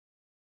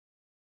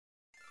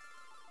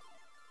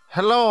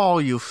Hello, all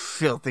you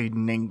filthy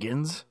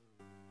ningans.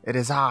 It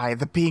is I,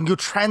 the being who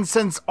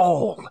transcends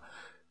all,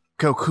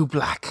 Goku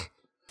Black.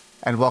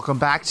 And welcome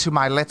back to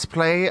my Let's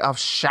Play of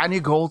Shiny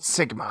Gold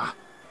Sigma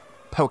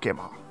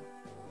Pokemon.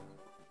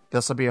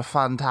 This will be a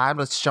fun time.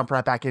 Let's jump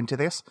right back into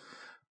this.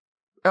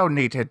 Oh,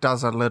 neat, it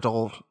does a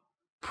little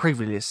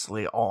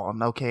previously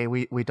on. Okay,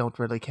 we don't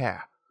really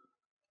care.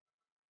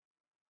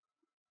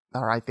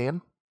 Alright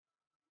then.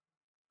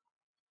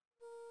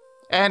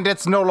 And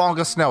it's no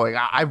longer snowing.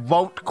 I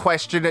won't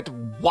question it.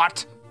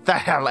 What the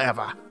hell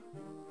ever.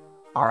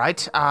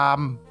 Alright,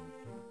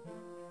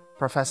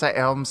 Professor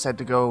Elm said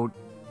to go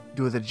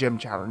do the gym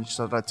challenge,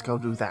 so let's go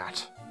do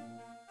that.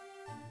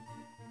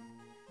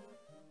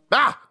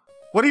 Ah!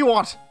 What do you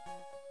want?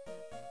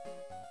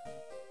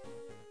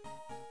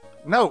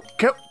 No,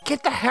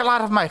 get the hell out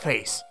of my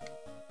face.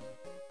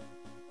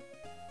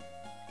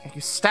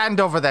 You stand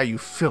over there, you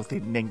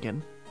filthy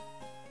ningan.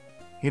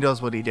 He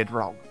knows what he did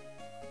wrong.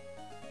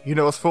 He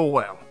knows full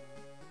well.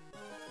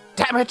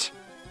 Damn it!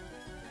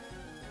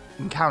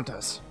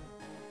 Encounters.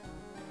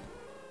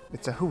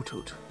 It's a hoot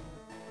hoot.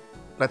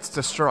 Let's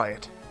destroy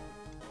it.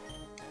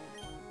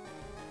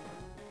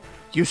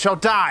 You shall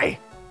die!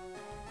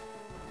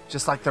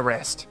 Just like the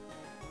rest.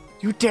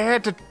 You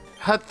dare to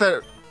hurt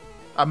the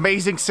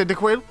amazing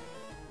Cyndaquil?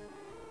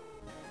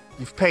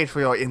 You've paid for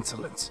your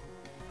insolence.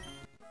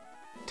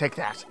 Take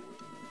that.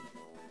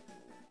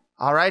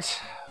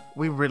 Alright,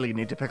 we really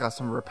need to pick up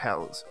some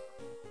repels.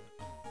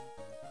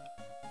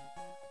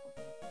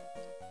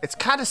 It's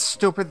kind of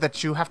stupid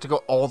that you have to go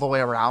all the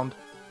way around,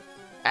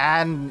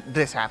 and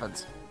this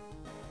happens.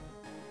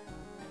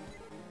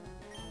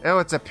 Oh,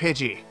 it's a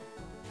Pidgey.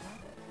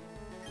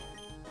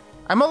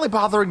 I'm only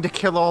bothering to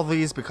kill all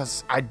these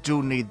because I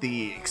do need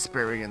the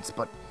experience,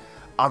 but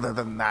other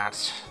than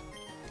that,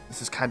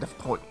 this is kind of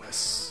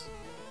pointless.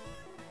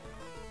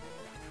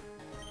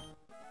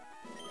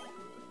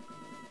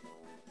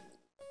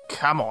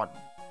 Come on.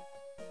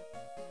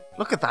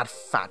 Look at that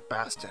fat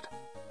bastard.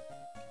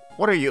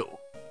 What are you?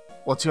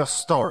 What's your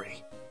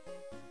story?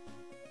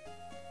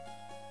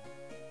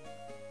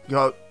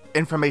 Your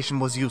information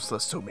was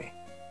useless to me.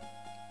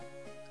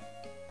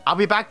 I'll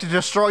be back to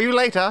destroy you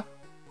later.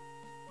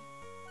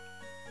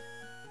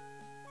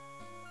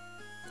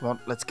 Come on,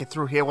 let's get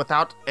through here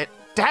without it.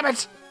 Damn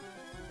it!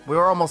 We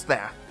were almost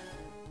there.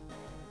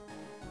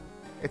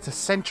 It's a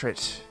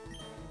Sentret.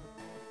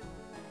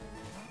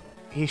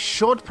 He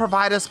should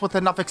provide us with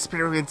enough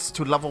experience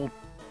to level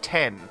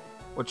 10,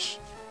 which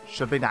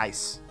should be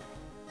nice.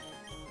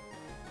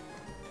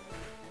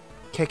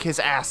 Kick his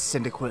ass,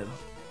 Cyndaquil.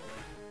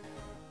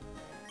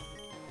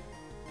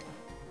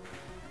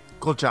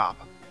 Good job.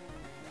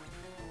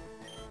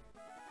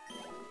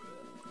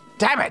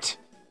 Damn it!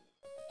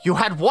 You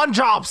had one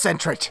job,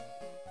 Sentret!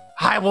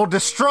 I will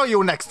destroy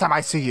you next time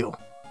I see you!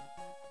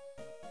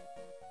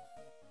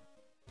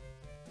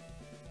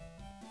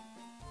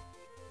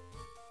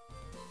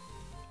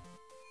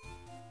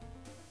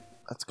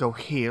 Let's go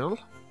heal.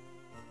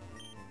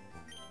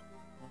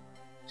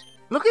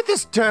 Look at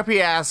this derpy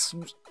ass...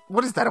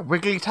 What is that, a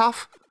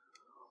Wigglytuff?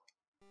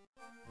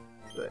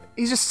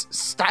 He's just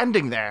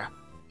standing there.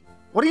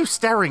 What are you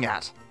staring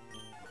at?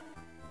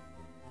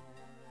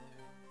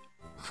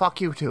 Fuck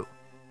you too.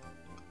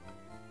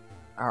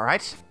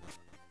 Alright.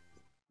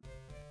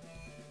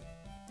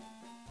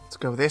 Let's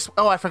go this...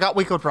 Oh, I forgot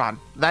we could run.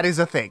 That is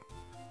a thing.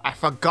 I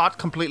forgot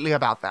completely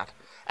about that.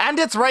 And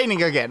it's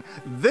raining again.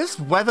 This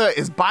weather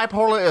is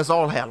bipolar as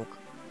all hell.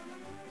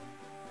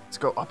 Let's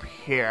go up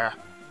here.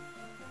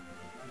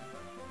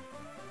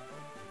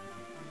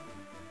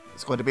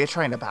 It's going to be a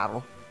trainer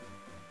battle.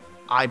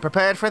 I'm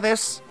prepared for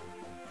this.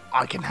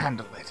 I can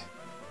handle it.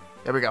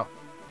 There we go.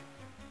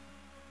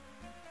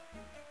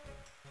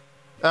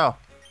 Oh.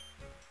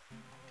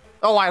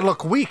 Oh, I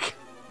look weak.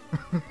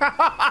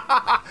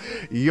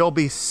 You'll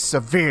be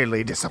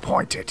severely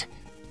disappointed.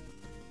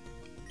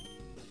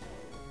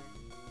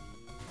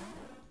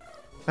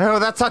 Oh,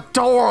 that's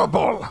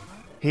adorable.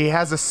 He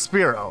has a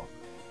Spearow.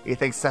 He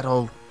thinks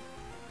that'll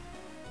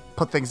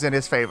put things in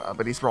his favor,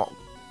 but he's wrong.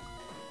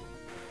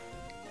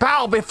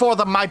 Bow before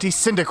the mighty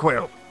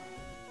Cyndaquil!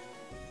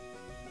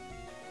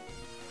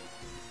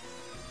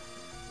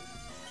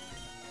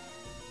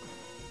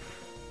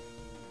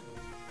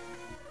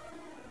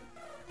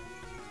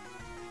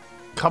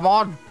 Come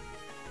on!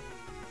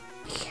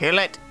 Kill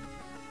it!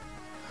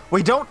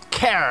 We don't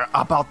care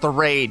about the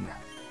rain!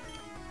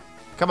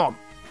 Come on,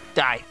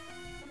 die.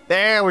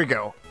 There we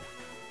go.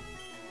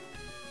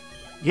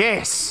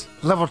 Yes!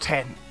 Level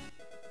 10.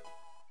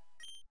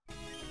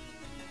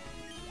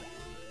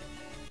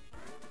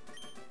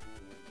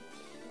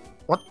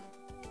 What?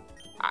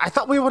 I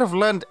thought we would have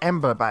learned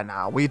Ember by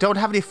now. We don't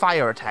have any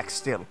fire attacks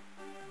still.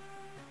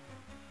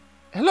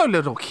 Hello,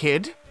 little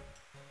kid.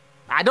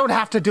 I don't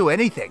have to do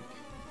anything.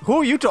 Who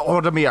are you to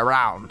order me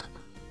around?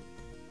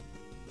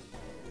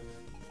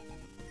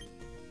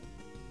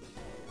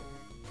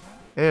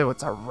 Ew,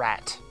 it's a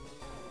rat.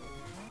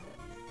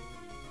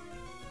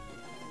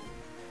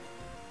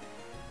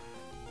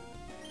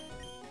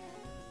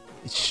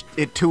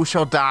 It too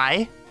shall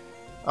die?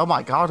 Oh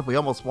my god, we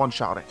almost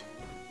one-shot it.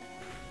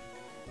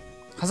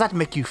 How's that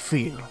make you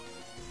feel?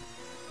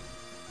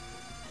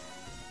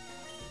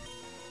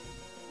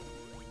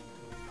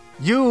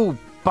 You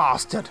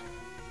bastard!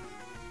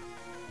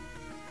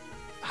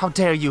 How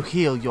dare you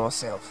heal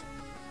yourself?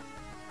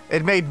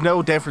 It made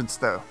no difference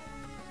though.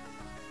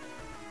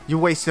 You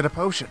wasted a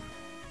potion.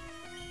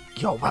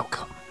 You're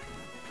welcome.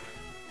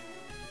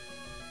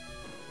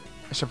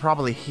 I should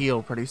probably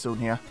heal pretty soon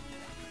here.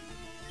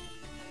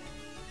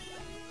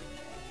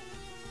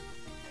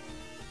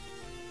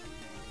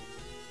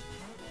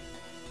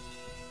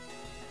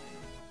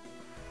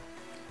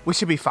 We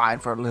should be fine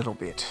for a little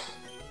bit.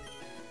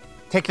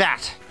 Take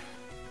that!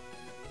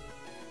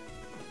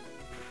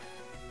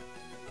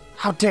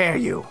 How dare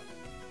you!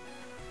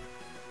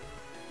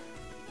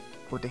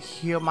 Going to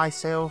heal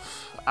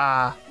myself.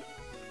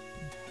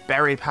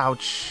 Berry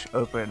pouch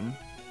open.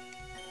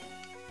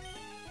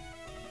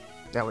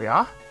 There we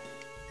are.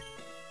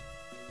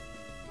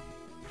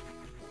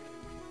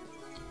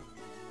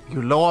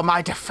 You lower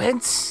my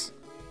defense?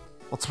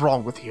 What's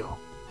wrong with you?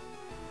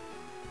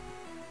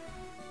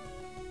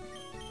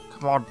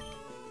 Come on.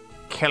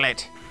 Kill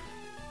it.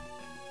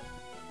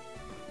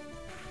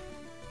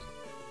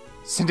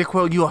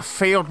 Cyndaquil, you have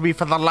failed me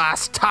for the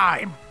last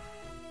time.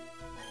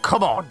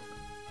 Come on.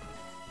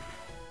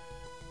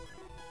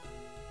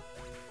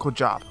 Good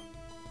job.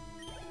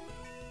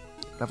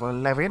 Level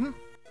 11.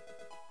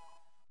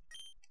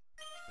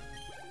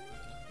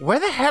 Where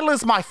the hell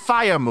is my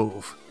fire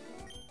move?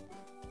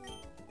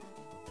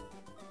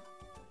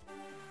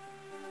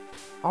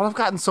 All I've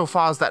gotten so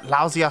far is that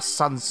lousy ass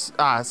sun's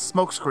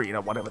smoke screen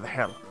or whatever the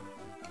hell.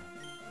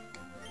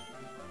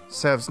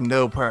 Serves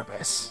no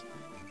purpose.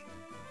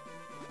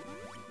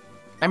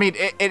 I mean,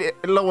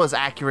 it lowers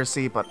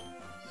accuracy, but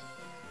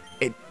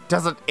it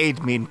doesn't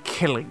aid me in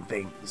killing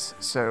things,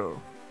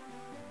 so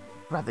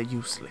rather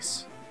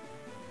useless.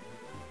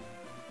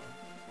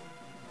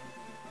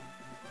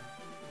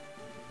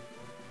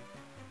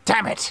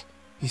 Damn it!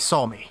 He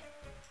saw me.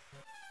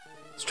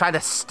 He's trying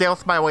to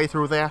stealth my way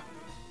through there,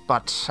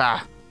 but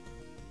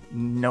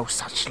no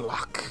such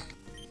luck.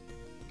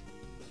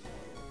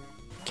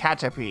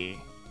 Caterpie.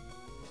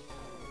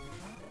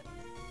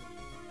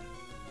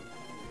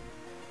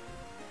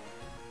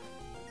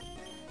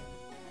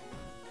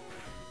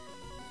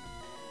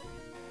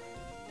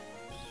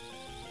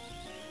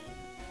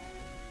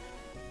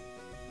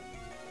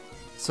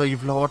 So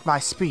you've lowered my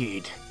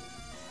speed.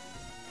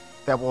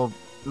 That will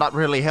not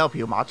really help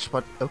you much,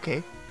 but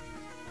okay.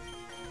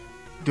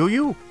 Do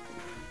you?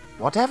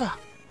 Whatever.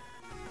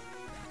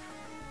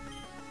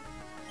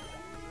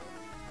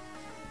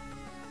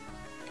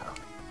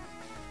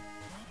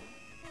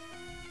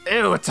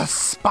 Ew, it's a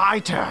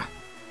spider!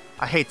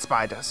 I hate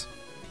spiders.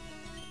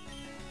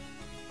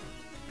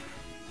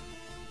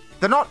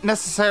 They're not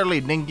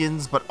necessarily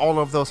Ningans, but all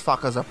of those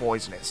fuckers are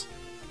poisonous.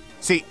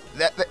 See,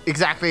 that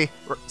exactly.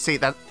 See,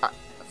 that...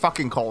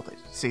 fucking called it.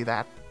 See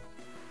that?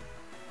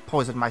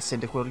 Poisoned my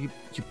Cyndaquil,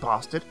 you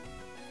bastard.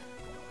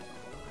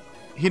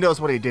 He knows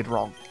what he did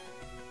wrong.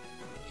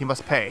 He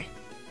must pay.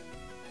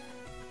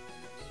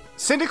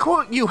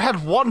 Cyndaquil, you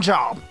had one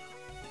job.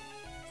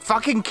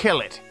 Fucking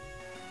kill it.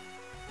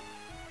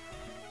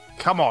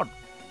 Come on.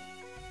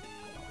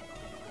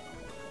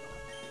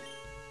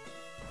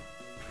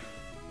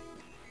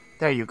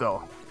 There you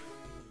go.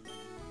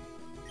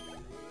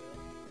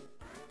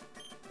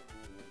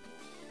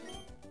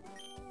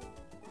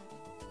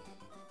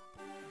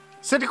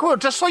 Cyndaquil,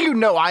 just so you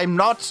know, I'm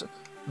not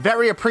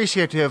very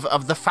appreciative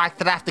of the fact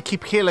that I have to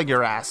keep healing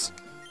your ass.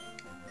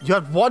 You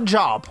had one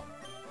job.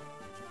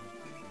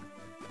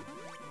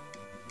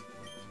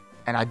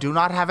 And I do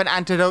not have an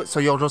antidote, so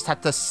you'll just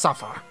have to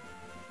suffer.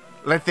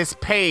 Let this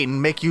pain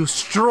make you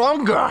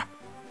stronger.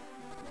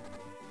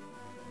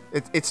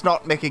 It's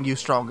not making you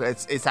stronger.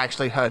 It's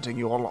actually hurting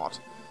you a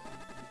lot.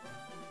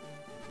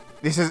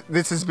 This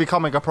is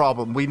becoming a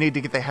problem. We need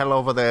to get the hell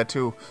over there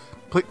too.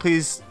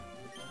 Please.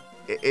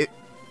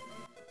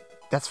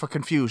 That's for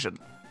confusion.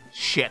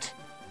 Shit.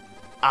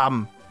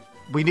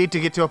 We need to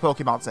get to a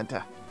Pokemon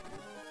Center.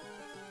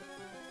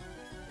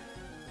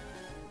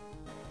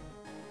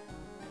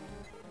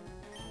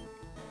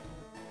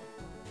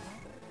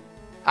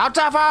 Out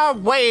of our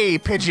way,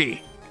 Pidgey!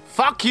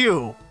 Fuck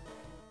you!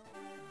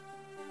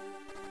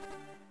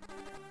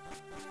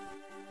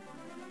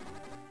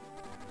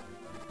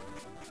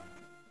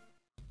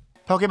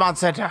 Pokemon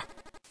Center.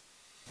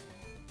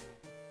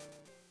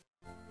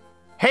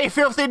 Hey,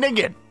 filthy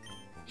Ningen!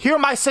 Hear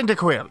my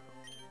Cyndaquil!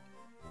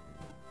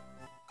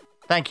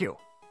 Thank you.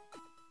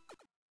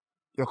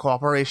 Your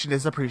cooperation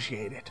is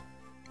appreciated.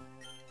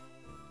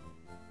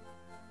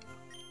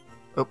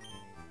 Oh,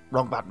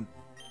 wrong button.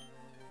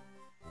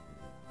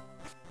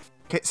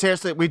 Okay,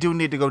 seriously, we do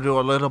need to go do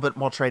a little bit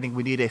more training.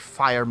 We need a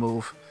fire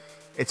move.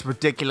 It's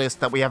ridiculous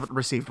that we haven't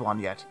received one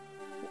yet.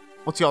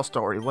 What's your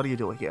story? What are you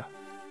doing here?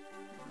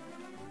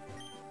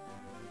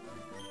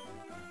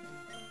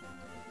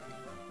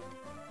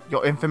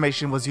 Your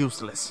information was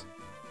useless.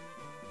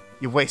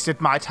 You wasted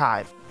my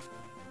time.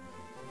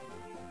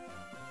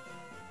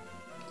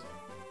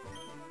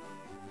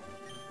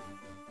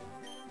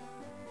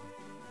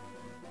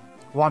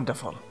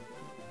 Wonderful.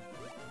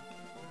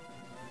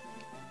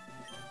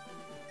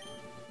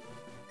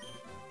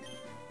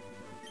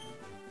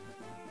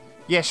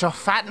 Yes, you're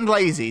fat and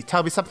lazy.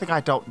 Tell me something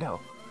I don't know.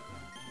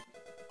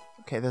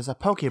 Okay, there's a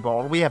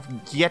Pokeball. We have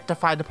yet to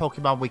find a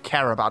Pokemon we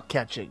care about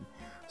catching.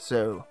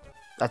 So,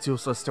 that's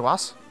useless to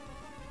us.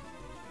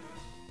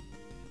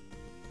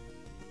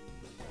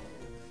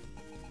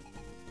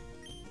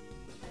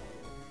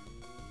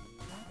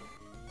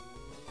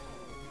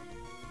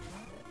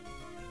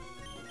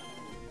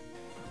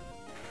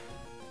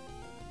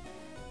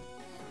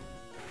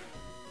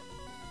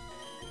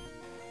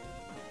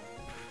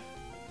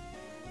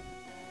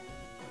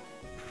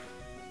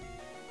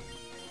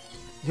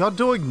 You're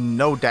doing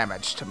no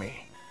damage to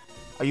me.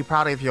 Are you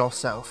proud of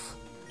yourself?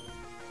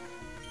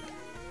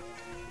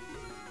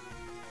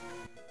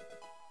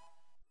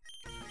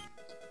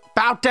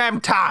 About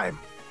damn time!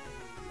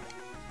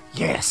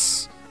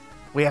 Yes!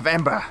 We have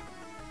Ember.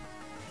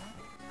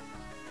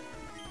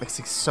 Makes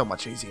things so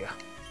much easier.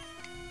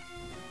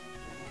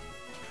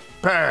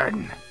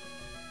 Burn!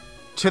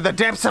 To the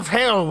depths of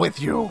hell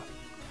with you!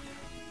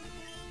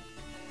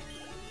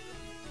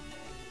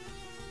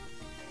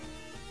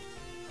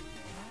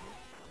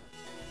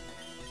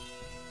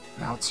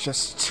 Now it's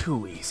just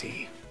too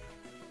easy.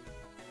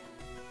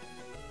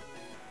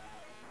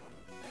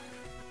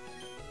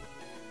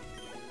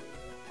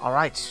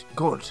 Alright,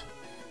 good.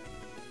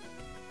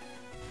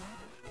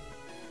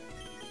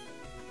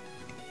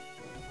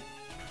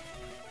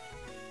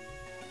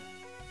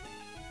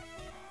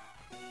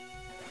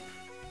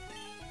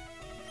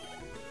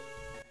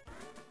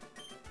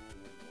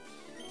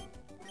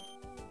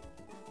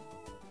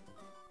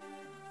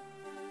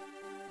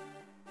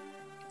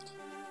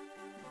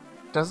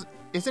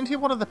 Isn't he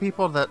one of the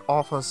people that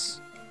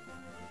offers...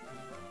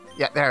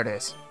 Yeah, there it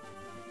is.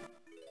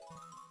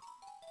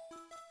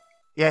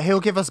 Yeah, he'll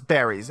give us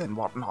berries and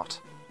whatnot.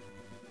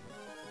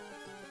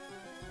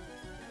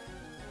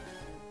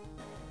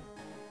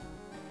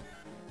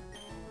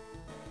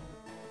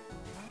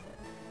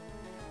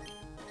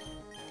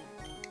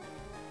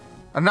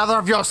 Another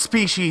of your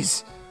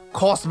species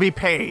caused me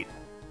pain.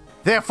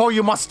 Therefore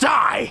you must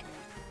die!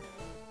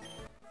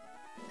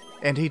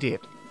 And he did.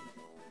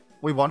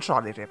 We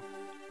one-shotted him.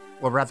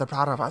 We're rather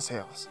proud of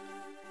ourselves.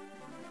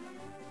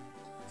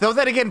 Though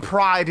then again,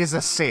 pride is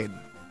a sin.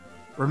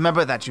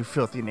 Remember that, you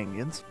filthy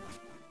minions.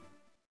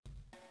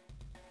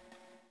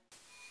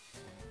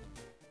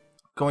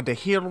 Going to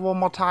heal one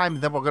more time,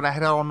 then we're gonna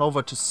head on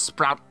over to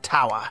Sprout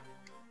Tower.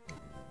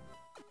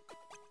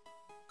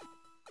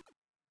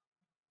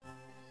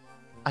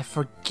 I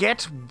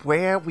forget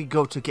where we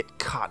go to get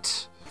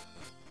cut.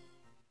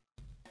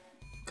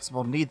 Because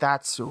we'll need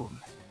that soon.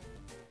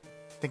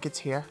 I think it's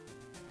here.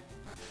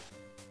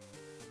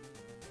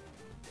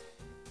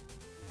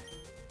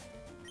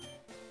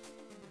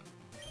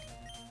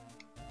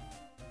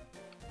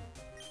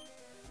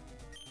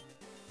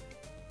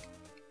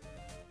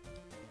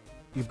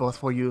 You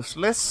both were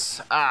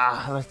useless.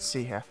 Let's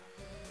see here.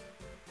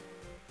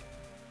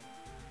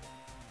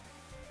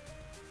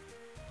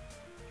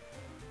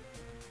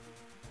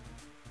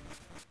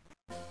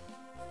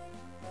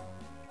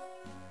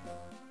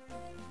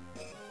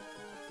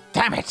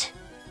 Damn it!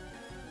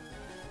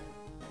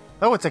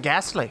 Oh, it's a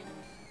Ghastly.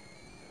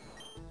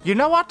 You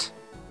know what?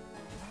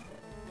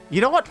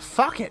 You know what?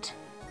 Fuck it.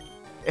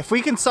 If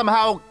we can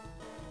somehow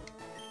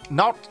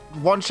not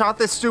one-shot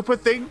this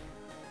stupid thing,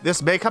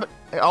 this may come...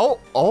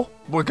 Oh,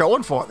 we're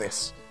going for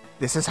this.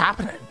 This is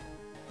happening.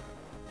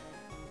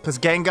 Because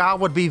Gengar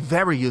would be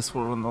very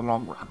useful in the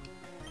long run.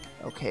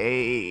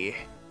 Okay.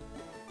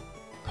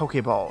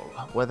 Pokeball,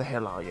 where the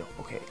hell are you?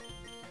 Okay.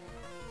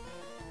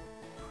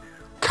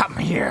 Come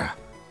here.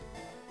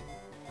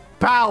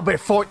 Bow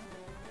before...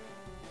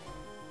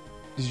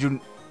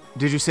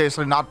 Did you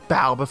seriously not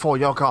bow before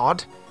your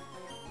god?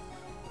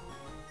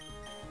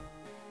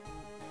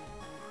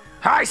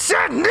 I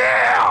said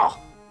kneel!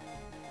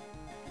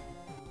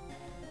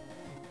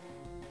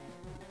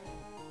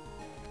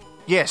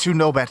 Yes, you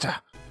know better.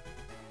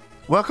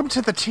 Welcome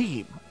to the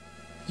team.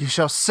 You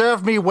shall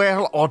serve me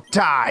well or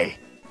die.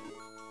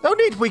 No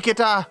need, we get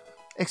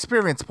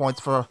experience points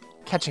for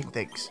catching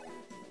things.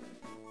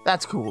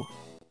 That's cool.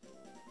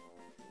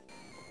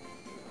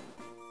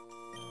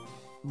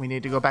 We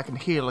need to go back and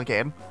heal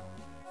again.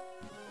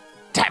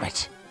 Damn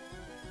it!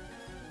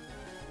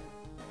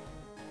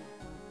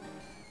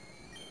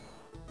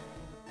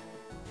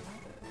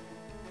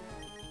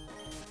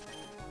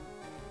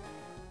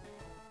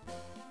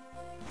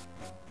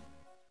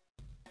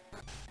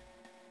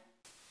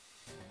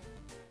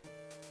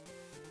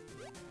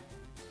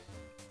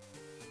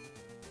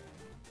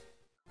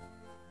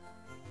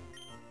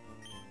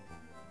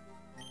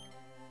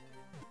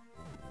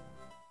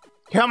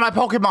 Heal my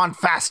Pokemon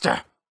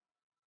faster!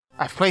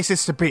 I have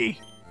places to be.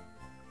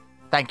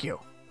 Thank you.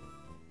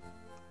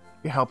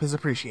 Your help is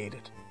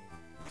appreciated.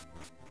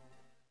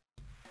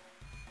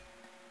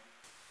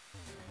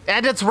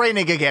 And it's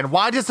raining again.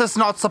 Why does this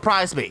not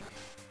surprise me?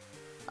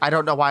 I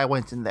don't know why I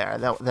went in there.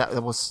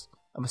 That was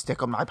a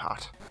mistake on my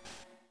part.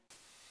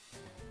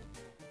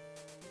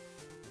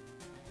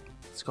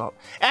 Let's go.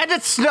 And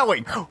it's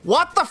snowing!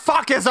 What the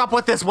fuck is up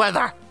with this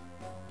weather?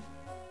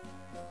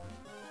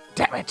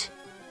 Damn it.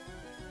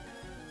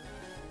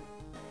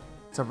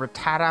 It's a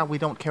Rattata. We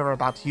don't care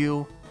about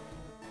you.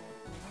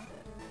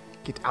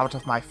 Get out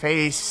of my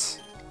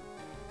face.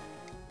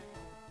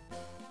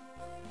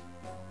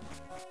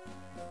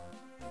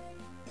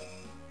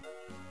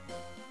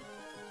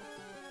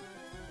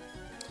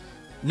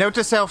 Note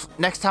to self,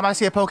 next time I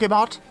see a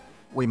Pokemon,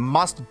 we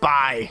must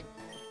buy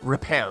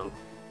Repel.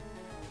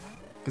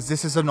 Because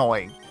this is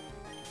annoying.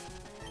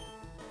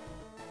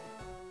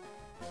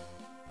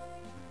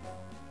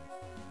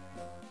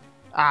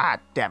 Ah,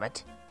 damn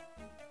it.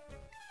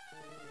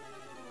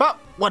 But,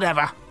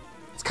 whatever.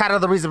 It's kind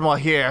of the reason we're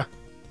here.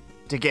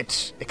 To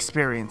get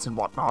experience and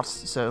whatnot,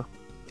 so...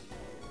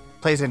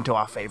 Plays into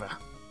our favor.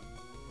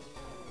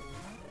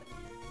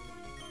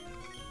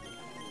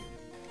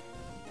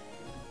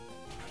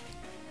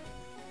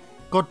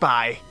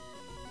 Goodbye.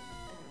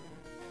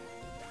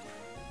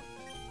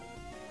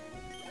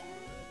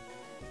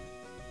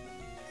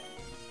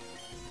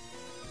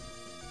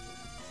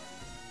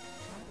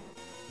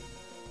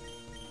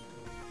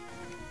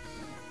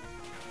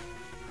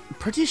 I'm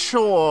pretty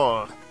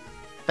sure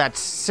that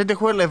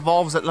Cyndaquil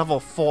evolves at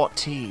level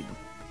 14.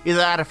 Either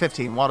that or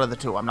 15, one of the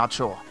two, I'm not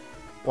sure.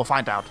 We'll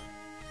find out.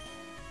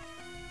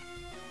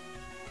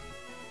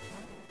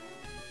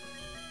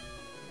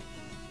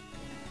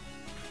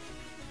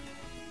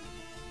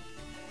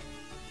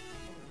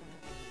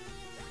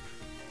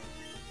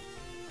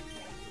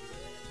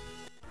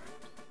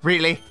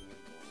 Really?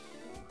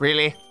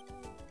 Really?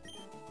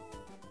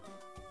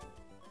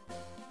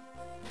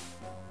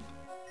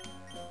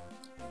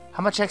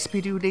 How much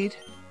XP do you need?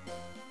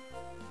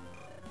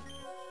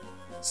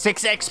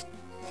 6 XP?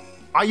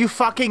 Are you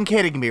fucking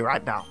kidding me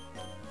right now?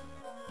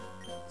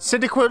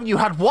 Cyndaquil, you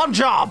had one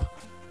job!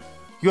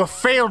 You have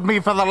failed me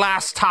for the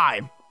last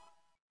time!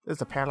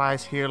 There's a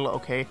paralyzed heal,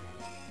 okay.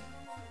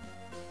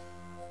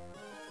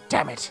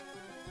 Damn it.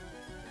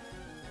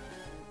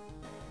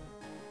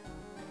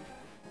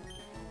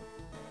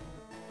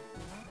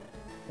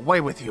 Away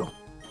with you.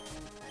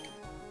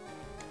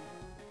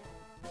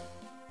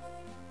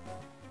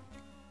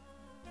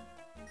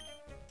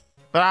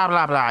 Blah,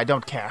 blah, blah, I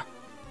don't care.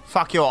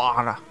 Fuck your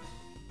honor.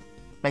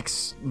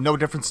 Makes no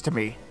difference to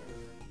me.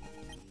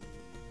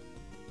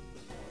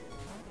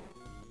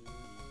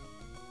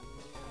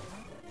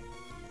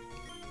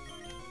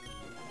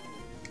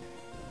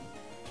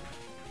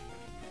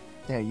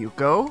 There you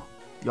go.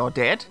 You're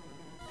dead.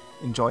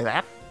 Enjoy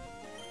that.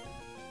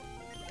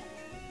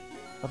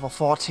 Level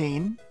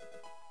 14.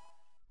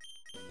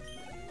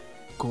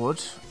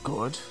 Good,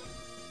 good.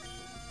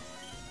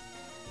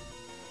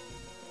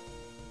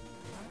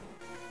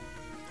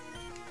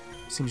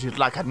 Seems you'd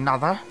like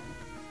another.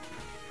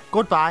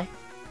 Goodbye.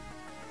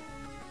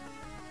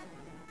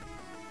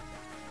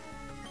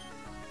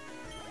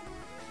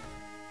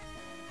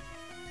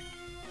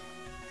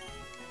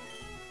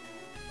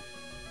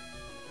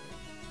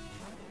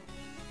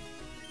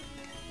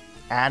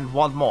 And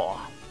one more.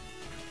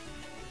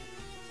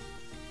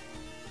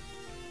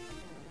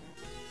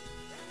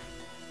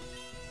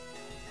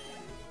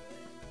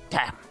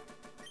 Damn.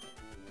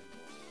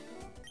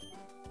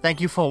 Thank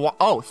you for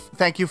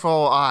thank you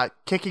for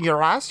kicking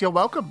your ass. You're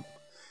welcome.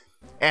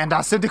 And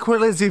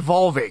Cyndaquil is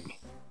evolving.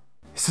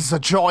 This is a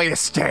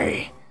joyous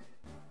day.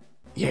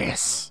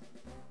 Yes.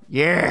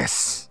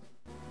 Yes.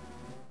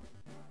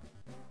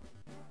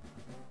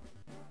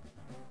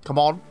 Come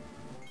on.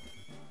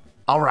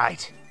 All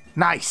right.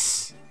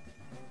 Nice.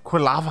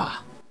 Quilava.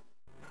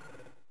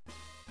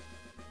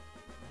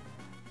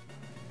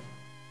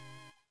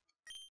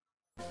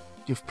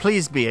 You've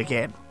pleased me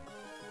again.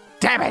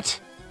 Damn it!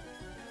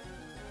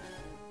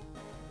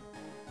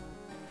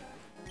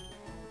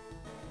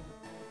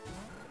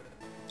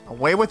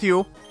 Away with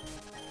you.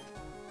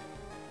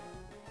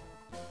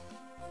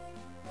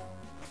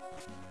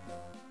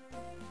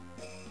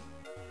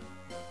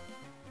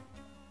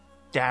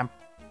 Damn.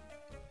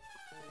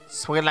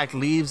 Sway like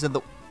leaves in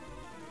the...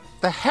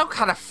 The hell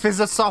kind of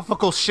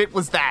philosophical shit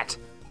was that?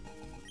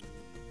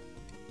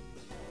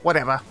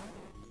 Whatever.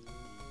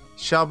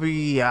 Shall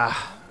be,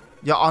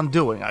 your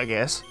undoing, I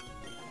guess.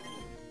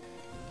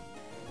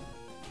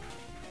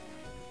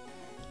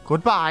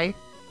 Goodbye.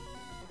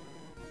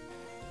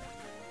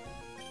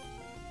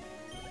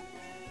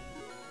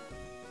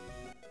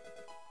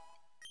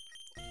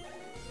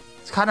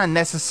 It's kind of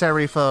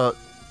necessary for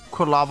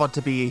Quilava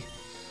to be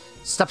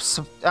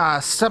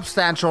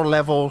substantial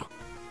level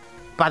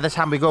by the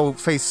time we go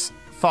face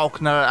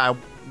Faulkner,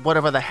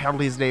 whatever the hell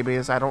his name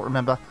is, I don't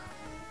remember.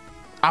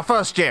 Our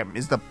first gym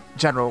is the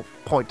general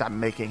point I'm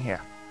making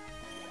here.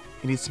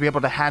 He needs to be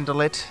able to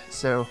handle it,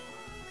 so...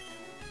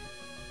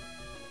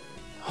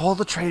 all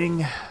the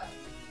training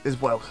is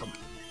welcome.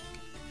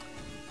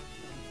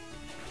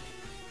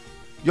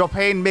 Your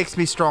pain makes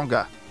me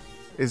stronger,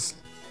 is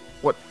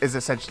what is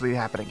essentially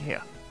happening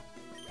here.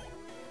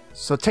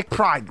 So take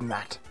pride in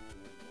that.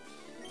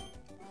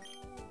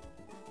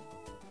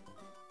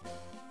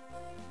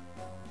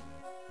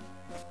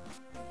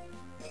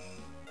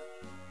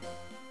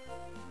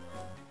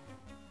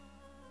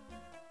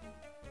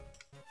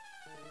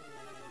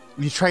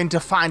 You train to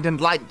find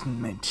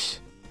enlightenment.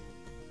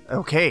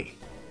 Okay.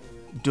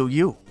 Do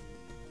you?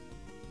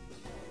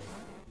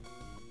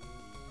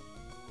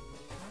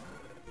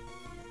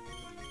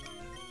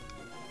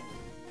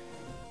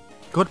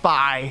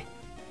 Goodbye.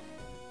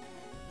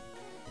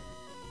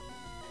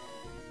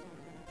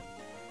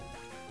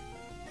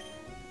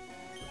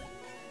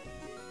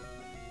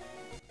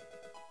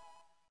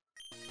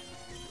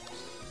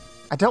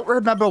 I don't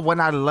remember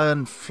when I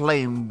learned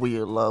Flame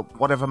Wheel or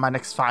whatever my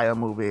next fire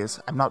move is.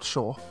 I'm not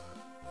sure.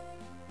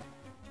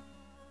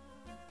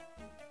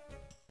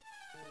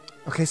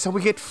 Okay, so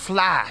we get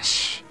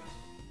Flash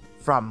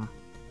from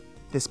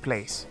this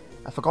place.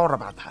 I forgot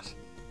about that.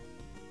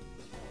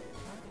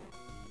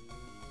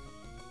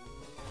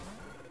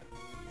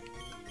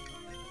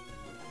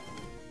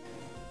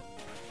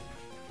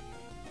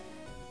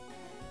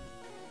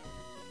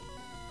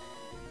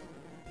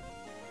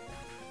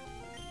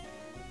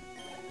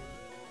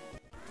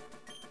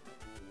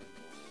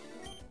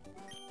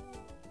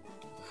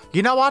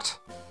 You know what?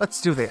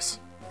 Let's do this.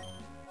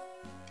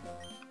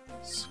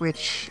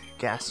 Switch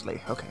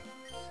Ghastly. Okay.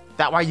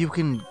 That way you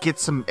can get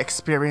some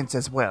experience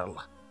as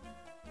well.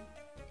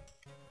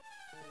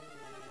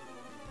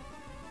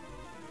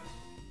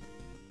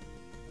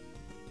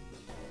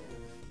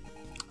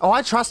 Oh,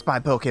 I trust my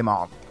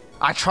Pokemon.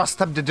 I trust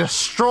them to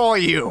destroy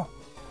you.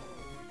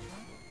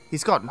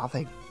 He's got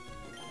nothing.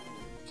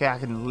 Okay, I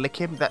can lick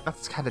him.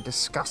 That's kind of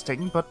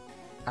disgusting, but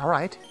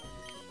alright.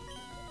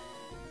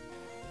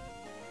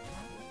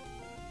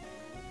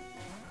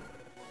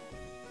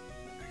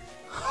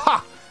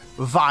 Ha!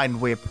 Vine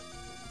Whip.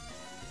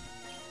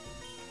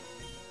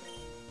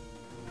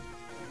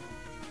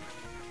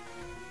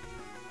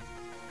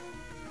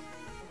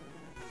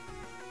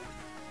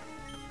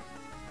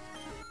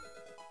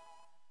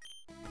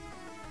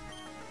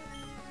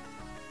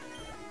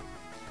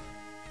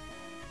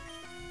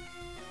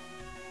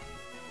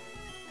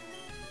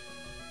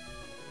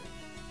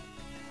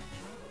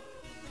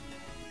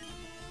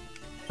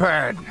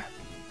 Burn.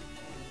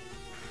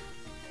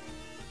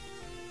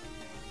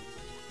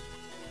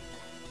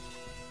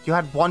 You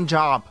had one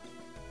job.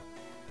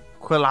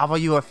 Quilava,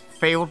 you have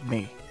failed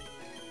me.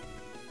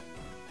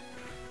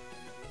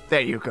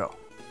 There you go.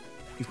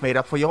 You've made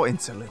up for your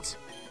insolence.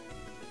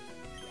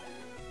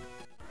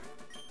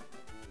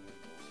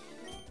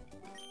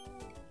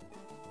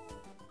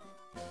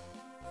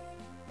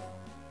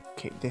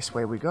 Okay, this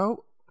way we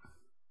go.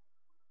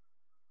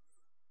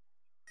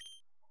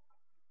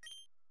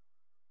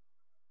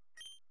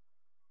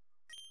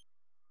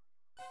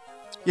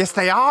 Yes,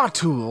 they are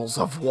tools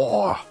of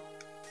war.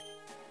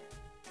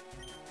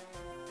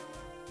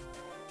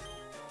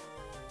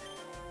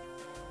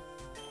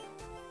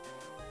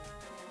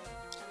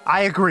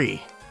 I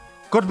agree.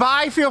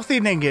 Goodbye, filthy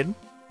Ningen.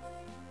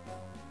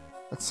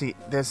 Let's see,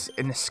 there's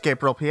an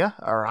escape rope here.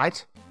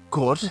 Alright,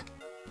 good.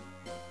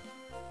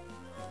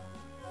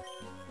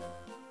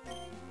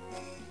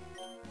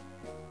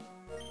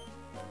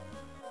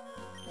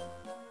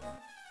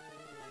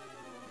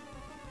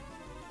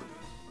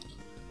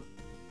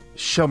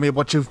 Show me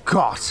what you've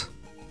got.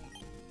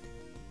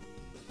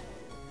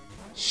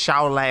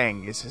 Xiao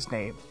Lang is his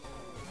name.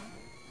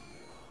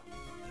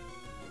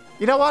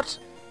 You know what?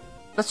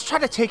 Let's try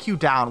to take you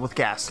down with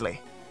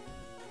Ghastly.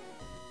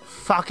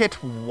 Fuck it,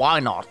 why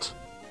not?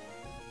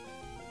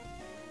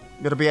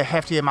 It'll be a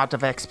hefty amount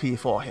of XP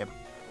for him.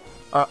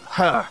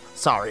 Her,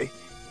 sorry.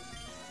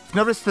 I've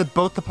noticed that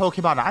both the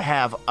Pokemon I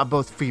have are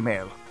both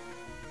female.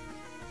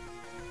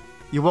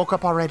 You woke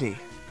up already.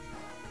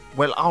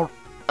 Well,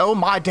 oh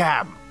my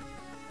damn.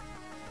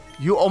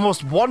 You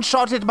almost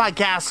one-shotted my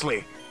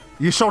Ghastly.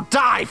 You shall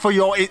die for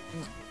your...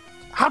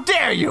 How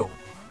dare you!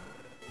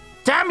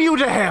 Damn you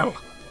to hell!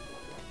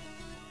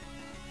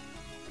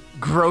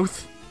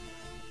 Growth.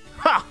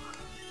 Ha!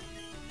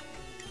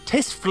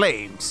 Taste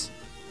flames.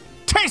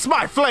 Taste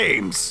my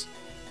flames!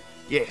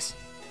 Yes.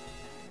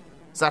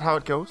 Is that how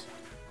it goes?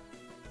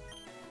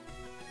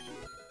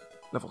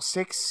 Level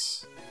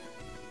 6.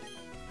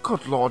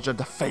 Good lord, your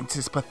defense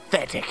is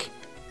pathetic.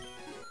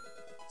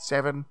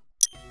 7.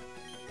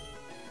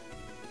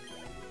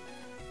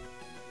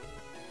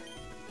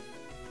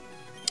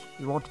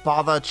 You won't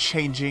bother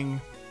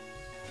changing.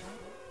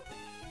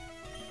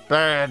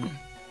 Burn.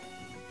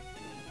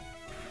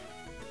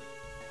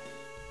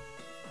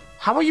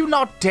 How are you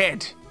not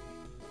dead?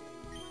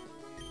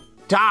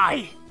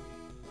 Die.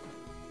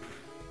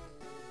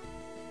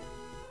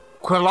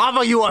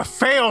 Quilava, you have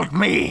failed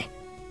me.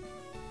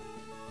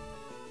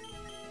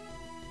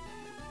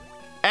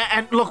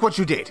 And look what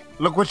you did.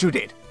 Look what you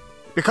did.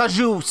 Because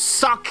you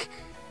suck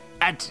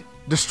at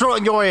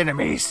destroying your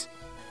enemies,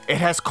 it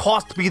has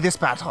cost me this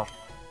battle.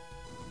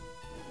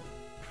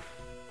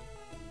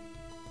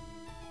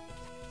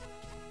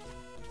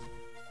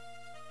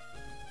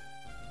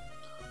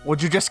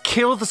 Would you just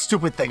kill the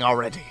stupid thing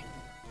already?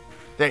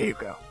 There you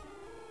go.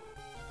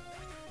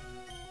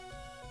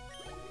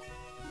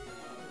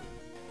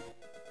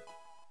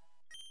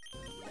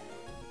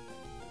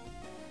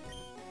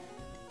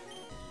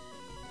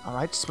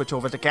 Alright, switch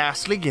over to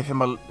Ghastly, give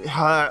him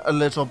her a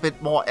little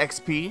bit more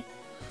XP.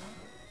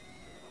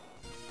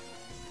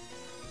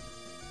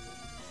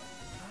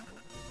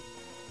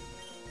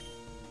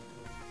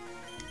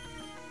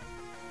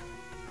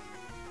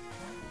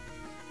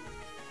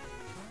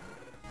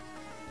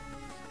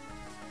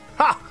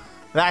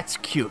 That's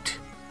cute.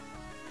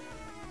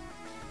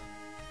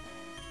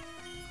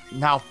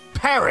 Now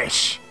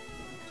perish!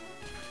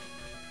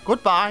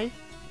 Goodbye.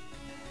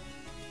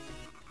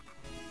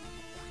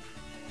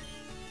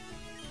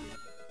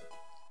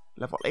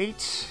 Level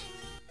 8.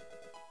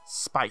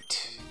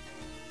 Spite.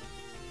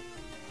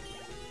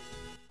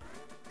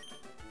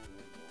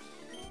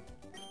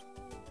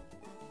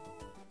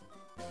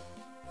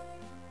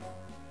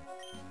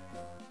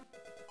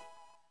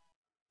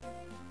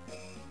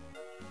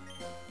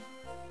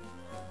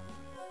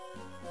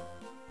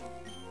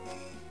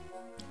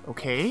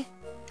 Okay.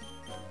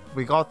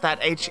 We got that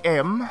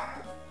HM.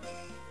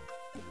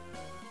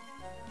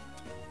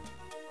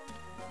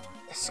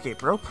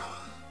 Escape rope.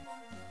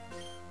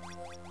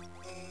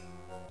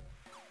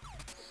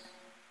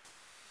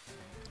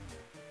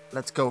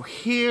 Let's go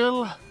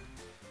heal.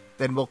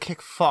 Then we'll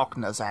kick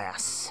Faulkner's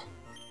ass.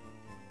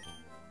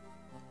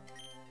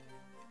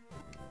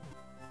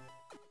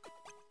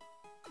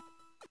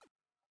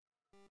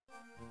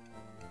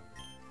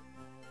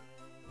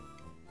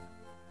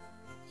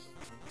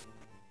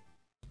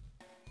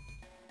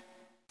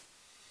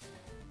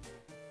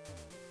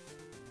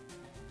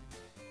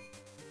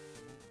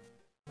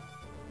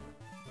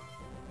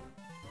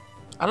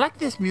 I like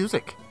this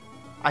music.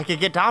 I can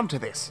get down to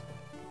this.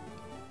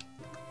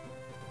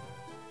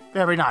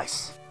 Very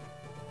nice.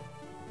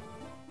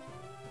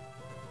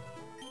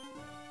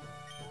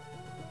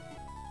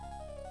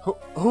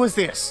 Who is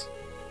this?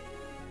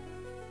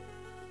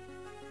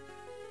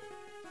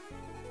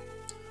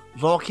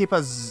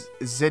 Lawkeeper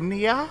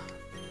Zinnia?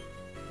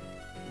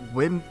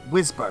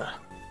 Whisper.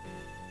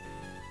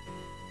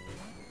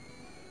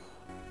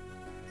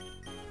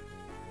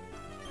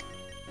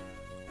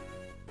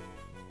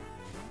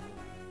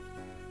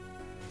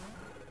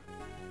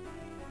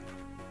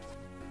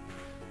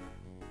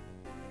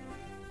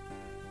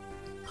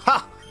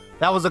 Ha!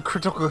 That was a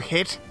critical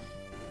hit.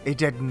 It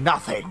did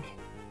nothing.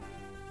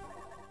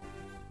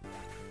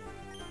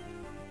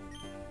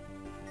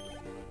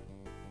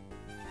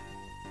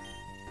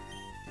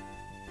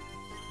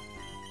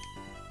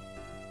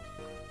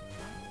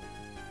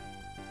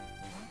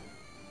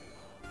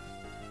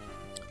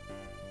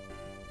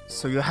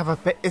 So you have a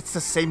bit. It's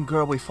the same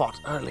girl we fought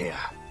earlier.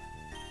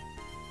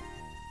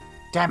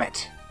 Damn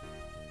it.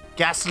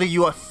 Ghastly,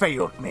 you have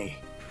failed me.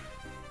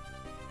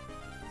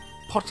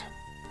 Put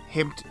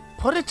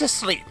it to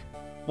sleep.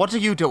 What are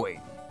you doing?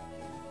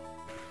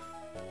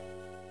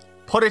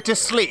 Put it to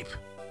sleep.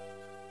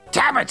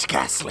 Damn it,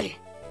 Ghastly.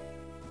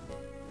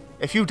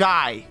 If you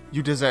die,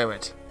 you deserve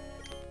it.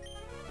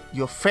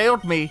 You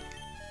failed me.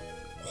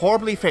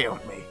 Horribly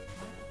failed me.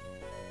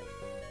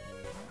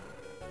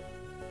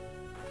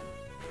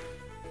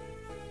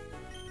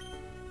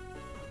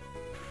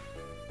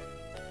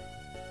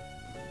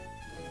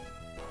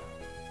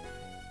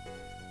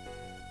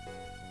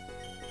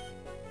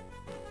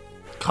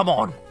 Come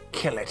on,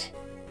 kill it.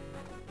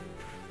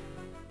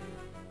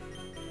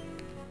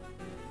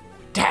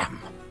 Damn.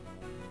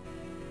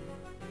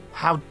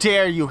 How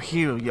dare you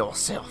heal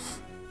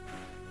yourself?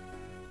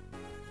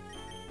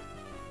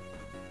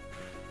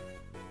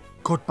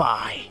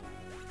 Goodbye.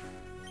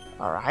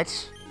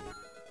 Alright.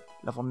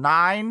 Level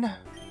 9.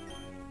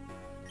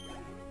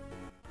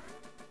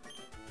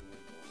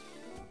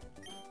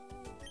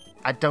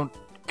 I don't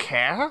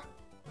care.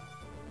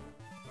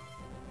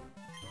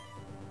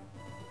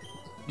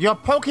 Your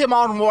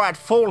Pokemon were at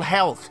full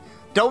health.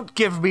 Don't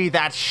give me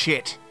that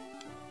shit.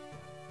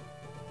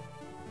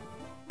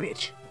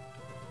 Bitch.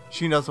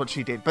 She knows what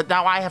she did, but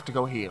now I have to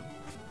go heal.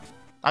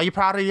 Are you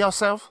proud of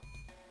yourself?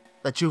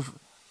 That you've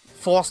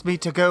forced me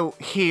to go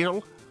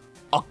heal?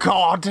 A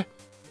god?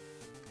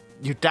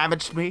 You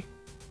damaged me,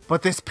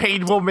 but this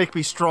pain will make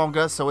me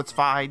stronger, so it's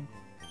fine.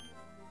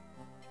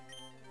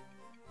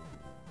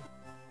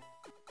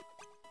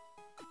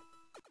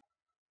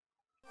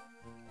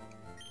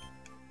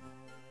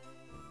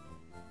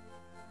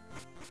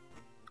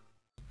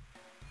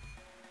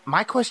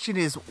 My question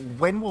is,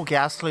 when will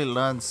Ghastly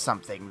learn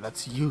something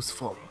that's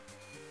useful?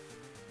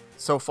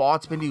 So far,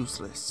 it's been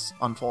useless,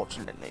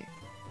 unfortunately.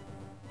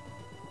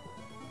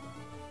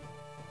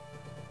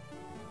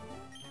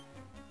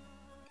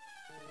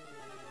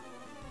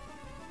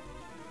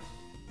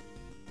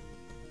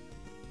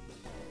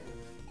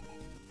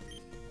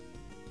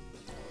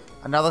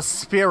 Another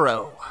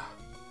Spearow.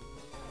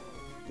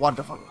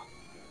 Wonderful.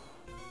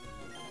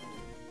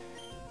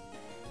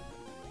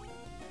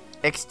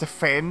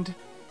 X-Defend.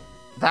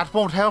 That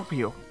won't help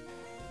you.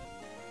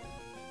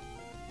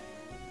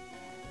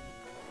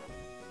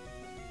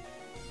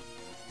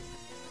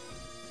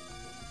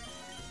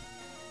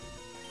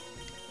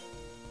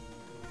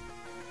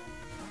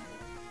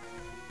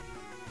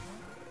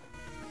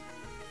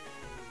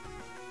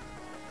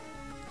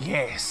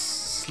 Yes,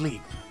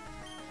 sleep.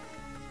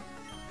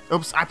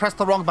 Oops, I pressed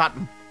the wrong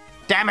button.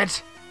 Damn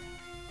it.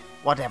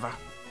 Whatever.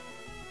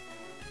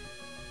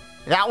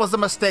 That was a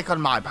mistake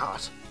on my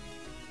part.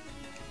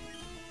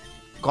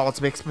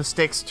 Gods makes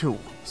mistakes too,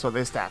 so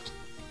there's that.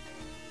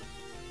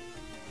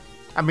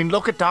 I mean,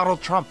 look at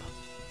Donald Trump.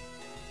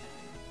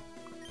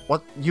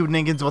 What you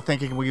Ningans were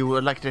thinking when you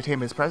elected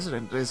him as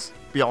president is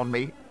beyond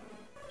me.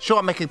 Sure,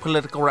 I'm making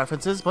political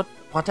references, but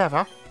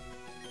whatever.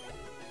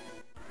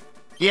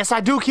 Yes,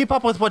 I do keep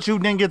up with what you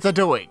Ningans are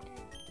doing.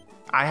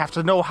 I have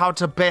to know how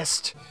to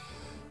best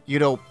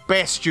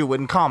you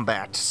in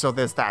combat. So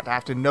there's that. I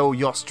have to know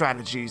your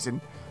strategies and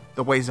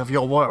the ways of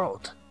your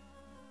world.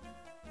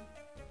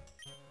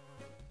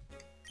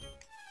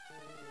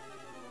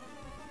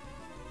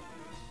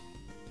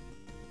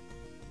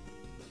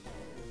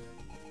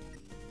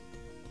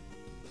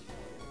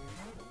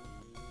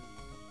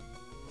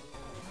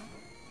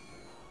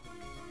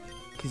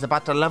 He's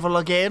about to level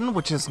again,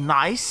 which is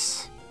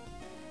nice.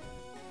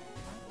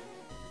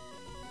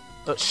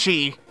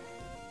 She,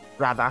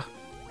 rather.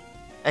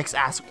 X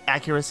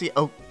accuracy?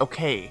 Oh,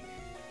 okay.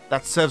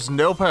 That serves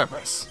no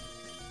purpose.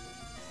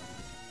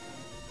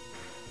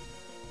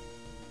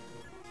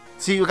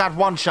 See, you got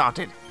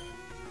one-shotted.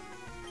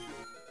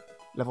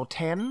 Level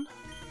 10?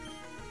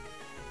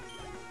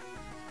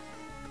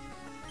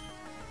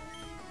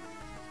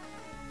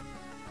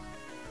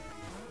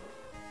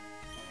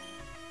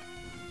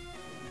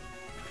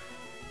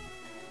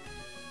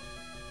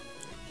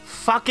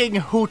 Fucking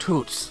hoot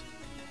hoots.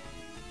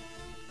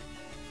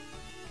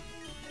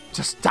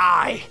 Just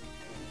die.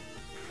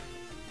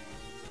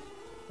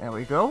 There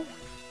we go.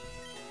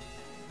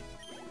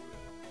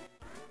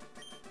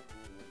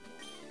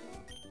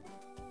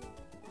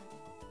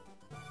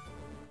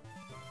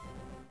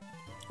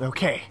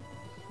 Okay.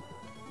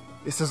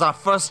 This is our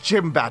first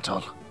gym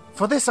battle.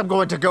 For this, I'm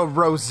going to go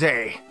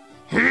rosé.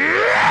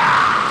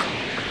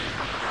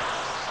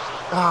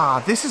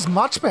 Ah, this is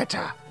much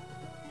better.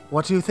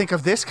 What do you think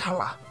of this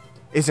color?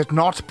 Is it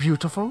not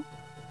beautiful?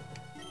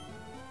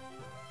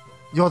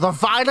 You're the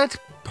Violet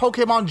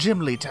Pokemon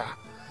Gym Leader.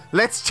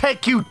 Let's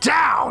take you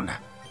down!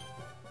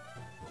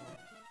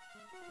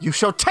 You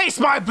shall taste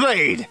my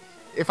blade!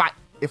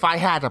 If I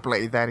had a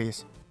blade, that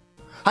is.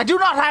 I do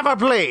not have a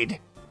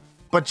blade!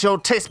 But you'll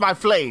taste my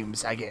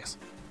flames, I guess.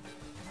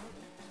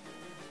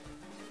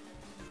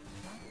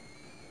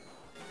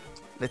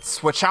 Let's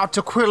switch out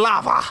to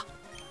Quilava.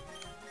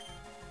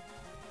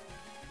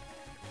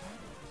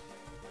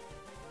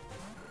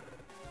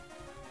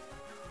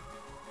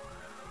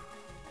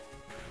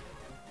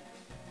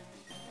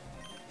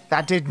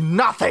 That did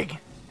nothing!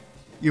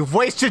 You've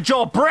wasted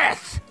your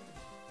breath!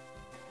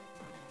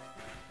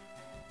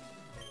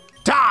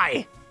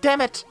 Die!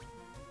 Damn it!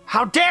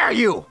 How dare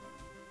you!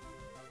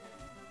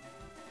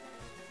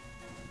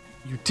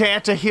 You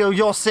dare to heal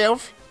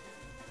yourself?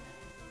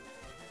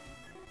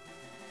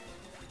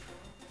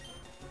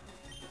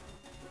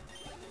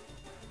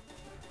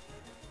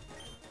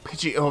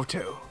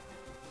 Pidgeotto.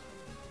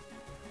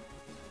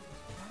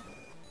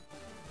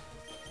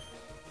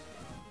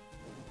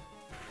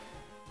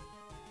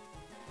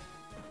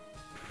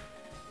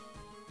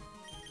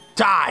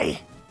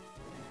 Die!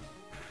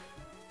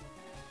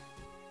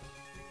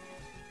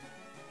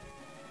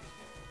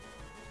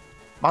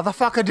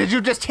 Motherfucker, did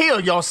you just heal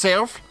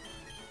yourself?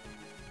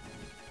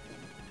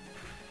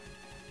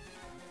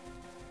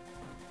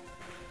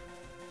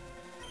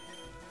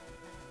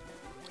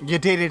 You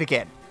did it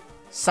again.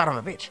 Son of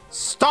a bitch.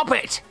 Stop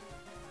it!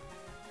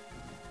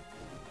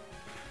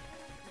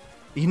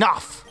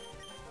 Enough!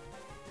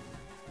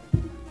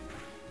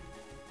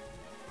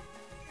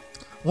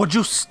 Would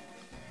you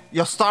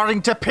You're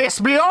starting to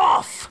piss me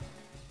off!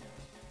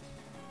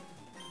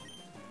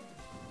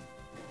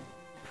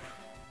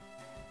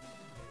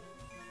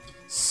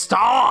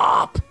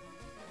 Stop!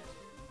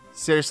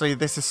 Seriously,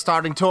 this is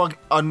starting to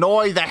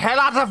annoy the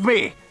hell out of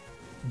me!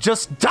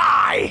 Just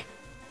die!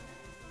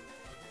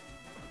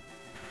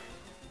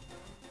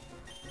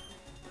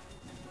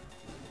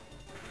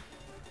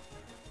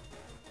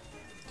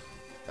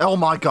 Oh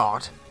my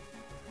god.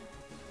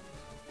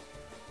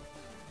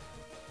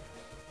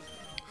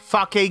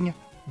 Fucking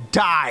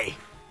die.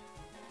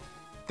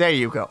 There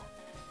you go.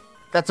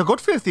 That's a good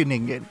 50,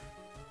 Ningen.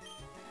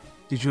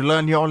 Did you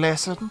learn your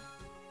lesson?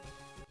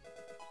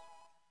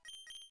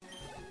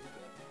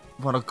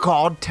 When a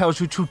god tells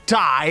you to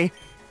die,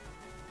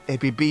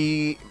 it'd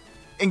be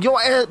in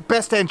your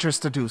best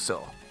interest to do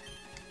so.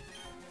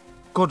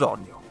 Good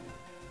on you.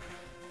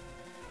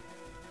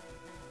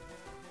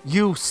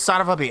 You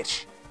son of a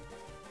bitch.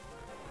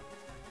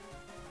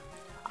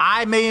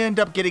 I may end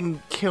up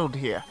getting killed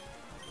here.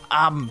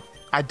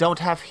 I don't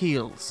have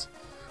heals.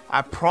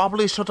 I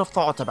probably should have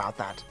thought about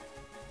that.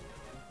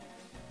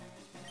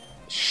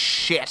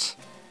 Shit.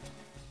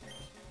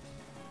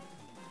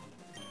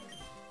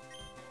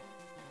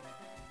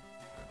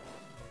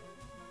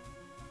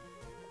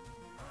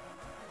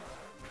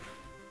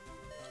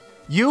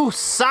 You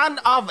son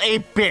of a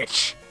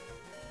bitch!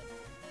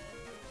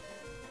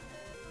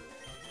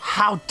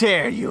 How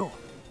dare you!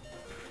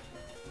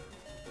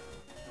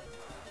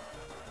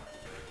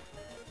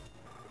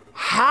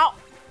 How?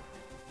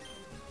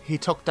 He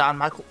took down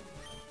Michael.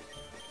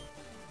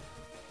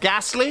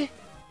 Ghastly,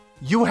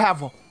 you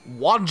have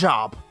one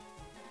job.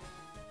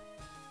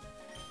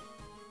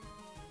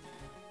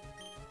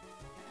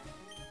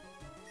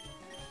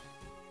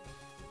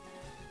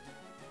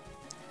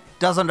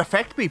 Doesn't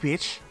affect me,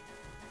 bitch.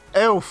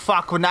 Oh,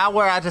 fuck. Well, now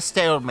we're at a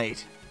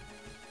stalemate.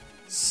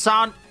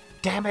 Son,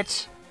 damn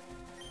it.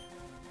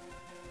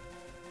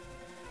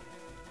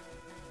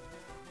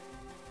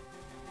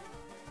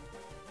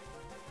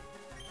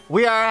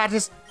 We are at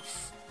his...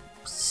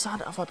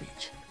 Son of a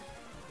bitch.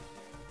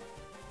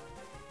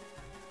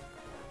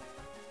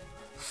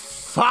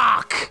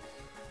 Fuck!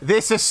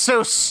 This is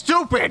so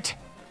stupid!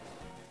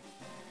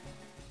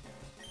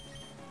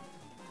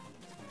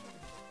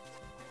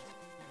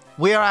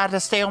 We are at a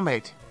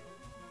stalemate.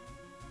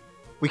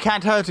 We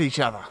can't hurt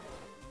each other.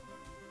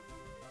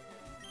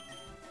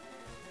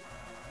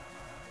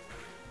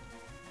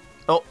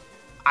 Oh,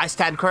 I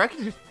stand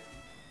corrected.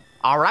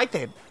 Alright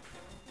then.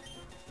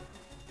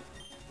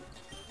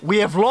 We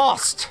have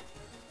lost!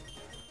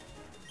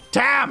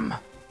 Damn!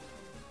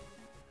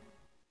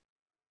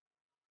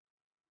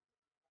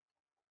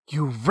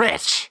 You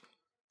wretch!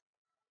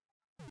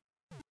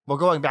 We're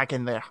going back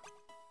in there.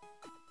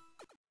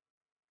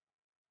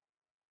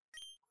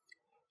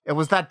 It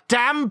was that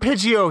damn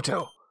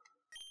Pidgeotto!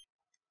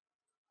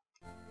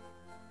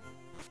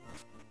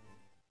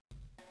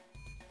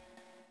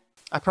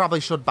 I probably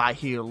should buy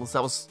heals.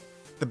 That was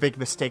the big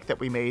mistake that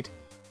we made.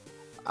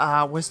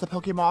 Where's the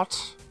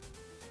Pokemon?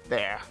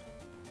 There.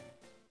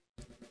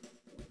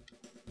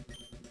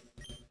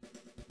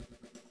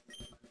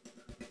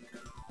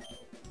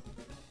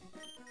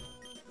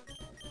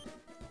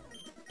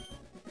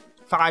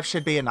 Five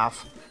should be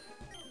enough.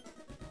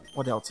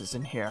 What else is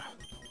in here?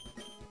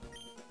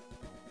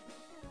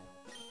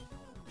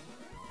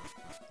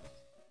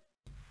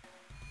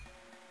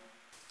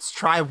 Let's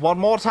try one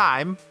more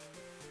time.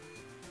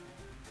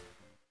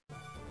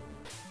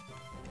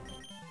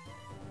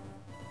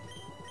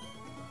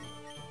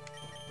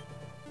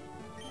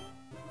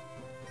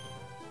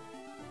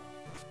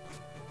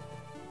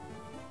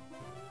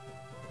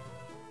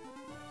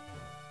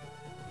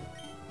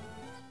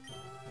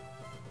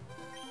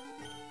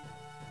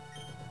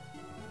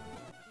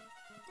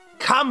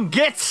 Come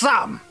get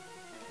some!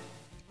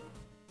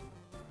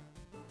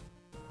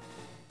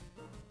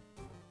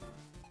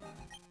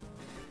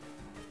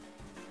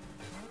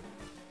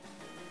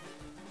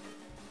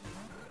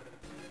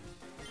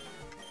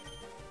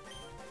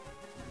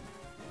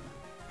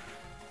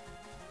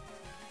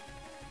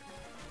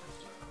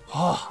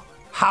 Oh,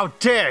 how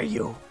dare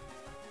you!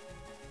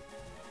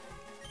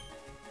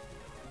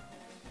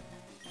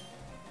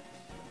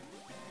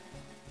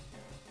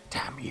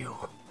 Damn you.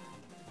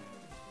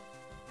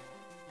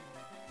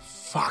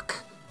 Fuck.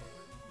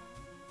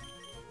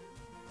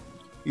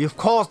 You've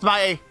caused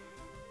my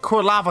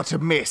Quilava to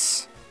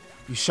miss.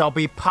 You shall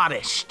be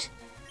punished.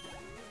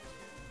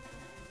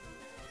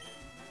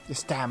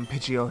 This damn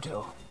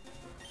Pidgeotto.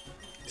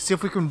 See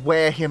if we can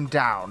wear him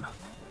down.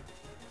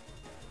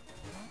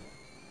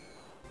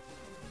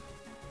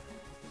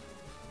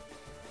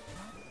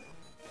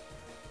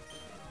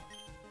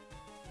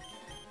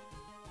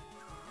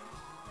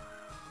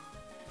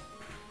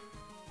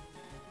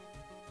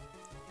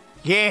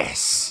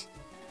 Yes!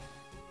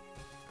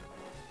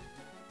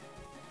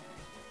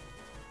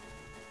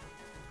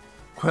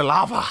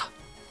 Quilava,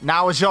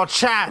 now is your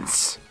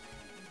chance!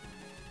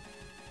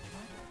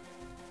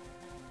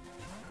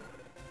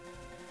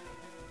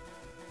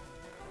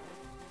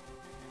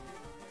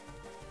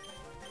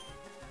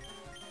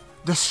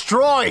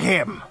 Destroy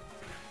him!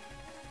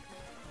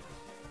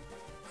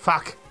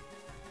 Fuck.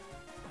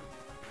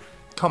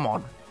 Come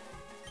on.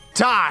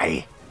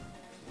 Die!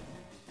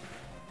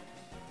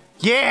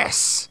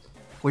 Yes!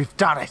 We've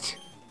done it!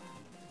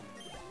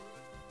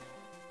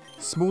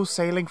 Smooth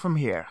sailing from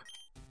here.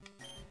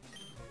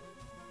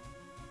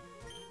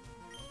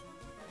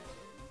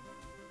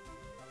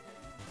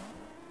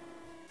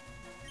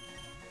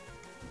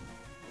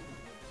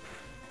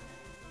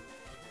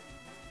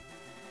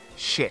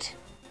 Shit.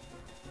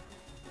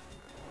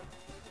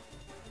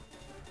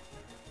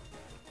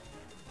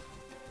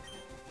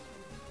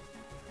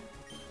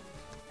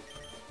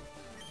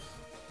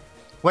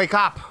 Wake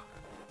up!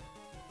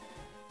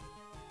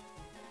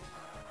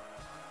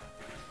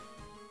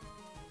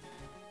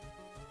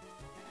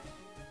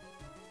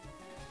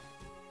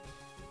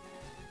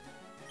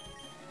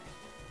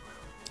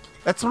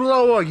 Let's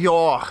lower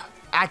your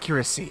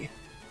accuracy.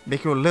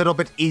 Make you a little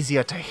bit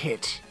easier to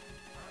hit.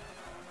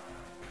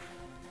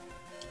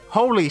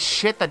 Holy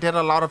shit, that did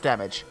a lot of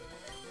damage.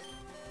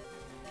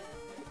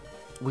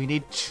 We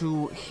need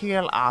to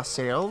heal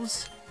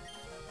ourselves.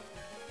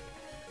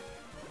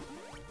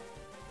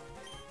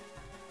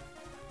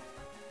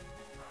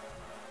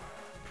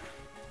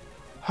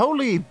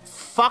 Holy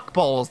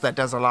fuckballs, that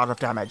does a lot of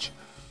damage.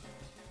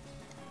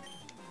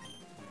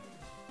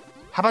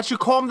 How about you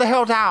calm the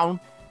hell down?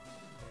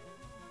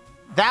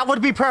 That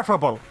would be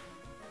preferable.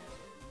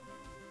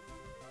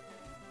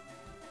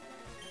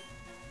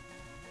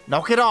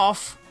 Knock it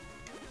off.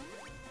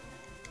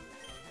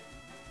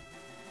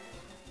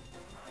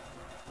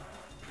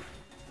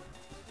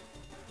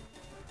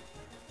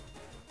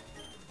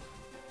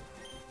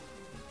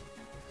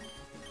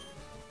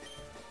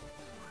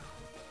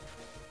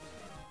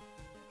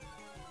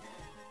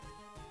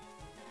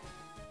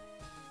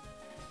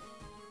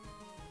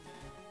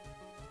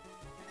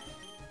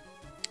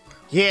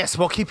 Yes,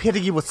 we'll keep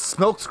hitting you with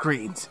smoke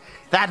screens.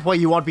 That way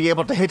you won't be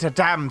able to hit a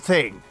damn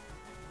thing.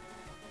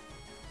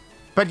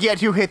 But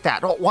yet you hit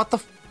that. Oh, what the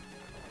f-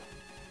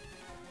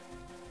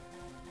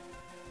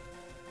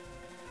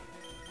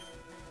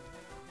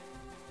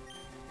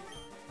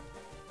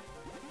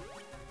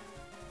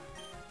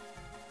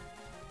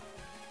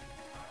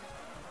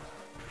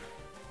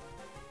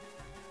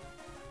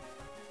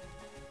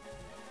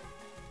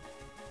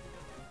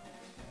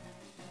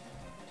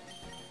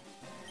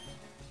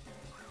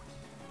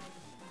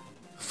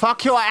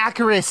 Fuck your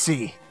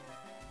accuracy.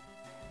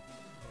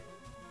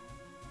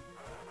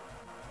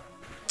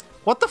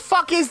 What the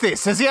fuck is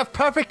this? Does he have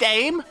perfect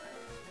aim?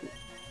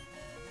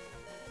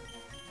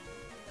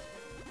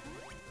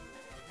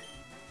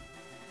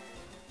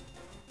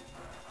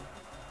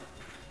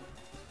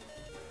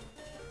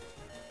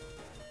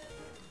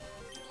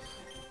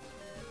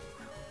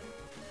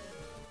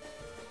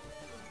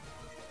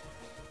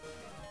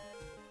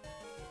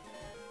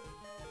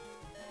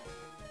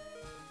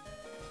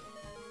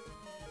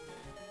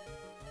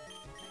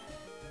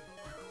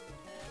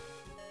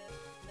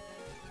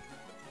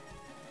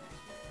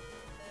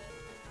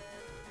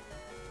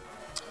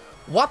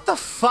 What the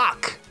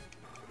fuck?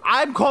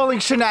 I'm calling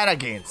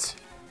shenanigans.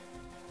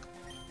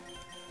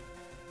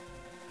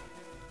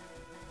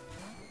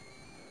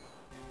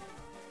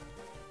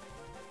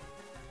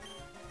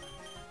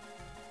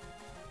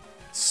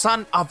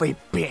 Son of a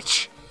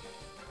bitch.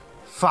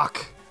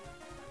 Fuck.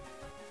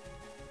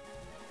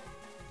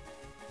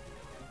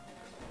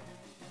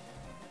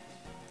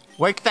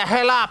 Wake the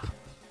hell up.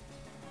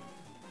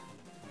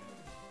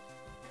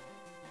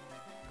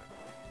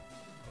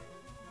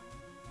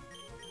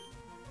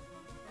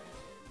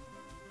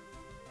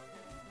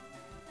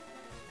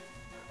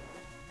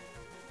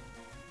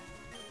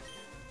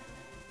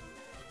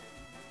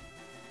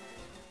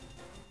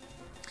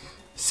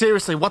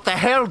 Seriously, what the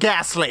hell,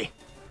 Ghastly?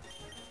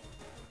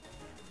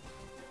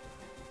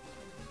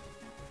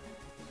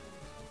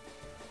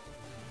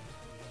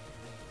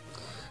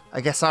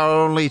 I guess our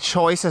only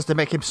choice is to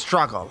make him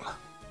struggle.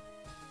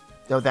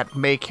 Though that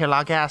may kill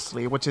our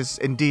Ghastly, which is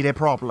indeed a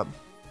problem.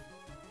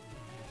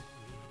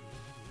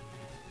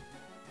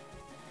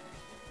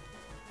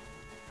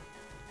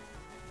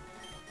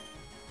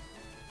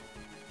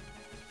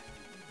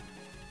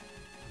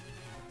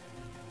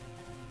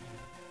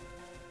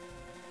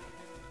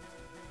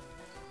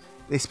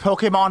 These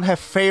Pokemon have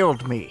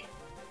failed me.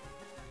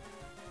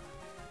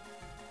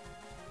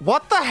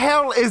 What the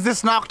hell is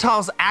this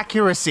Noctowl's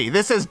accuracy?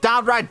 This is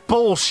downright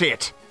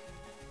bullshit.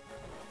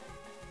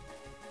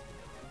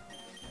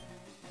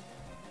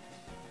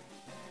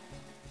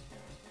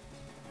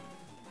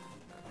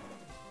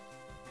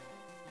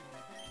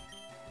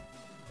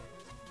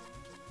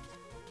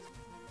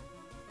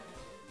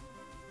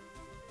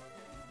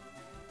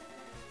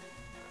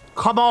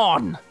 Come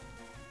on.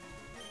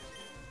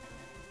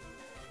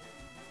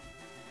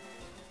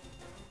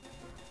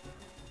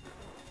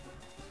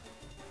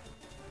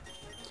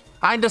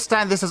 I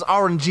understand this is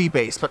RNG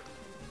based, but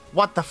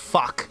what the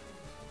fuck?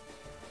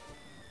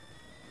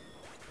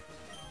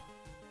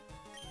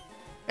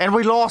 And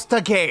we lost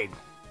again.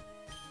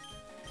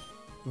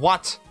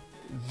 What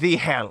the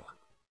hell?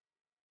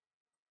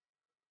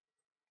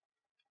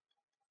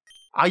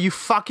 Are you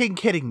fucking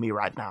kidding me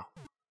right now?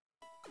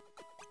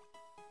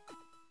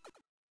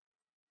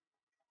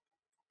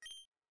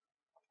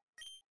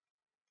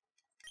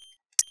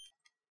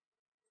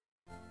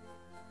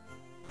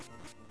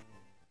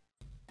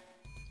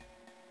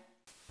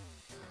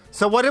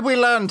 So what did we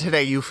learn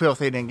today, you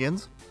filthy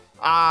ningens?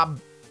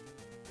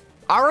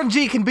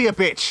 RNG can be a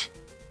bitch.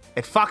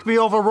 It fucked me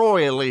over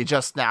royally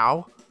just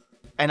now,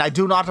 and I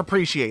do not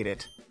appreciate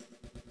it.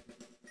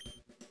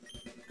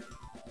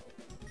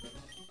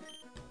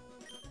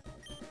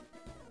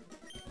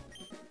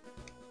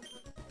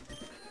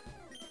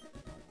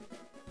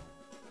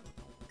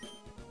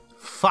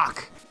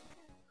 Fuck.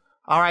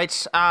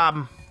 Alright,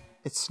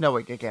 it's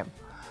snowing again.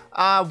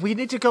 We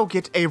need to go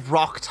get a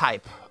rock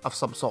type of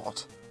some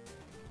sort.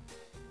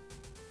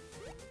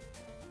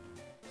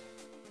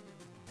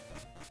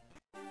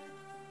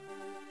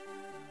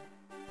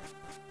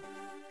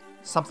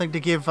 Something to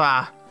give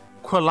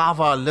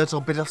Quilava a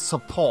little bit of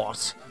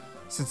support,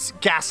 since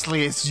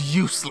Ghastly is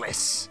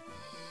useless.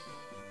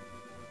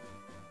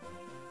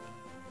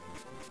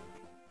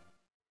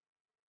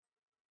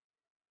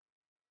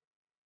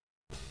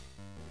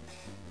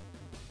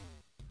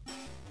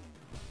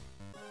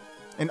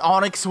 An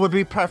Onyx would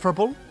be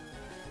preferable.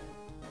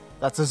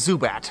 That's a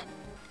Zubat.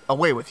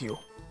 Away with you.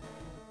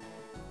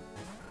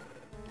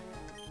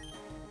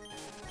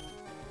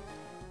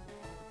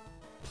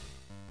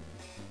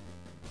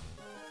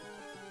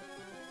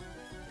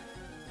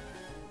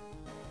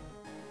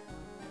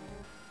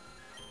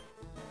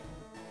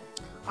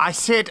 I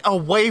said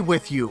away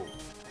with you.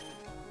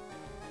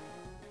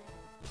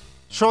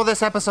 Sure,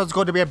 this episode's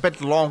going to be a bit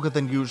longer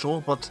than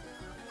usual, but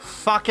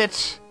fuck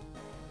it.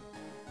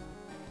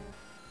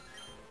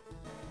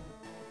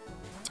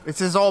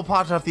 This is all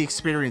part of the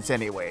experience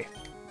anyway.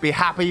 Be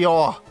happy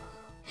you're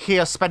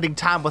here spending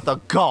time with a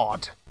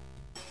god.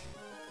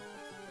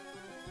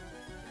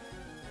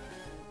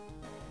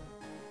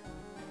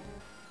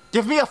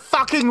 Give me a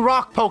fucking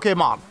rock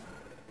Pokemon.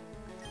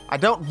 I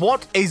don't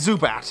want a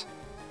Zubat.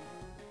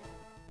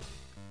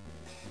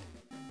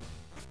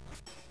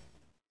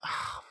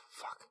 Ah,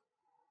 fuck.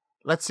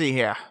 Let's see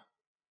here.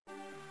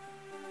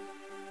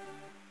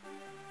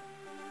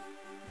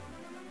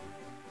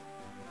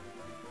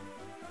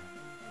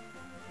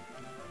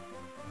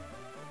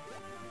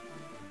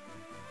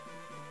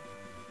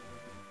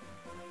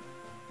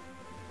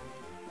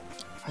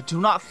 I do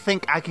not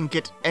think I can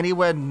get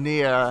anywhere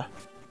near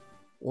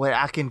where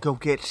I can go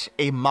get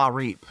a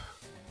Mareep,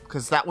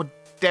 because that would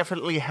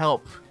definitely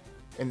help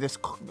in this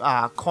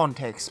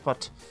context,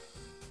 but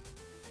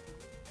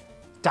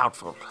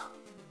doubtful.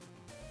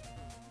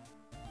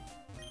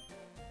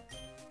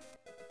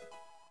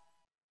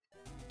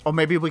 Or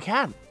maybe we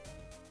can.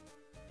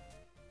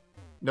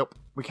 Nope,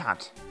 we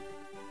can't.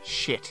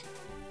 Shit.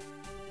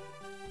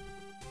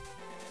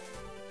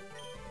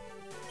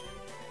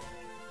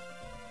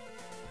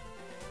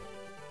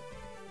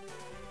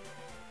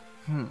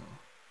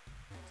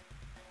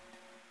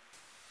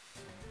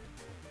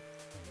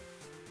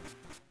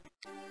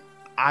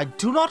 I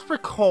do not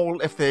recall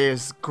if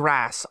there's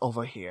grass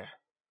over here.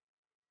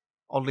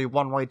 Only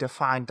one way to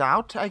find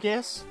out, I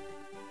guess.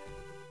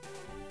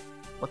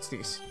 What's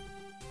this?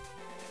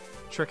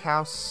 Trick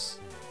house.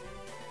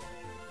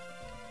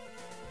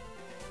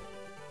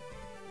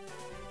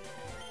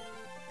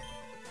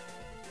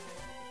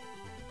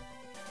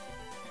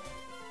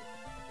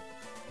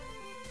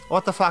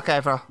 What the fuck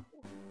ever?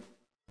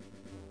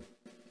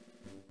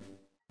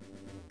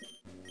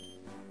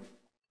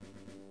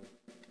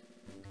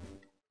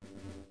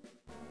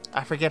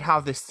 I forget how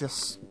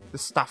this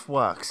stuff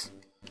works.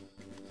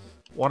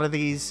 One of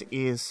these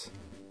is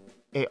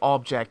a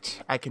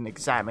object I can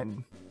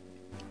examine.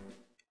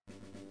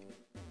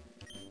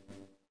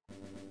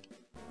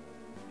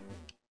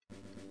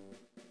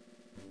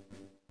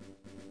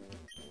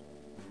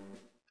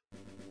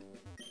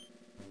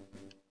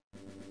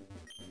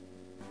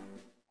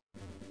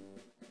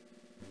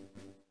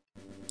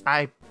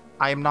 I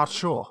am not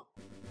sure.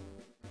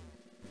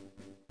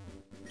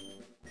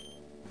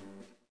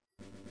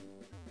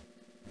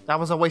 That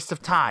was a waste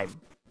of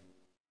time.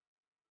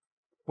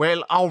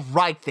 Well,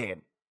 alright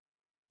then.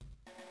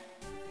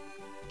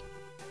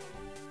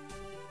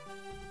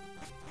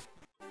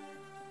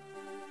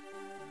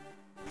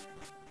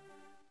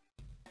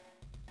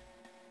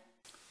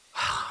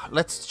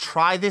 Let's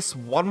try this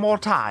one more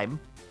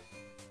time.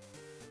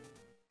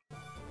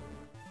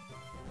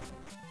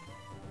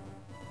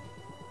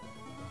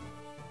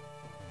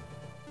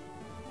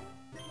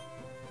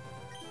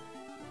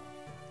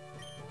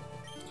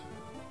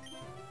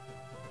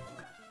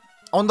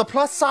 On the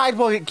plus side,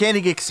 we're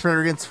gaining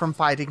experience from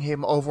fighting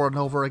him over and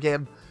over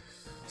again.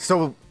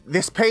 So,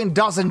 this pain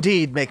does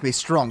indeed make me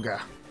stronger.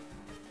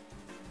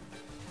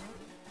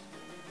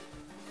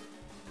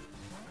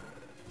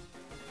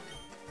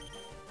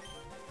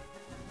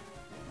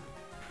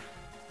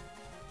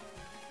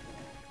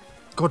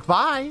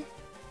 Goodbye.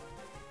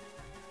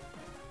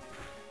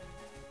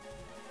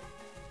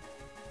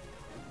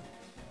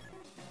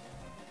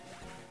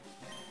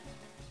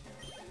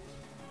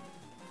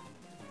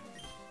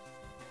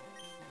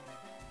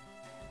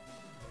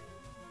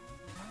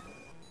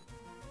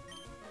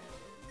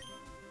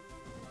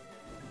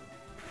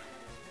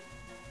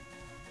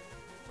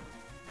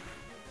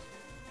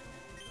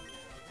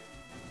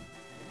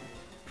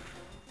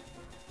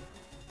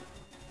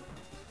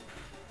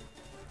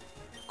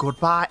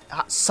 Goodbye,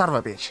 son of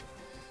a bitch.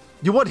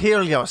 You would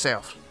heal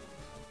yourself.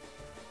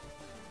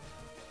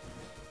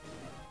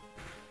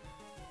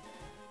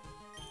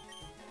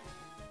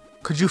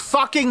 Could you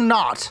fucking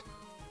not?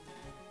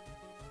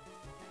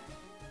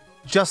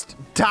 Just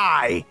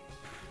die.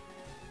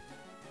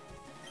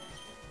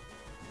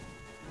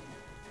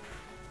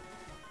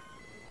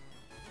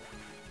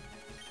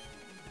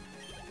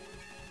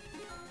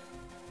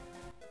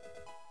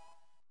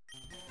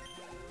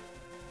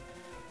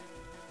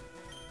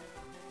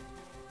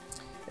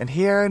 And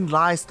herein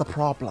lies the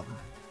problem.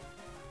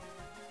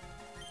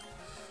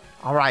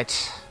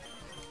 Alright.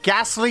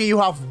 Ghastly, you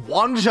have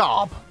one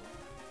job.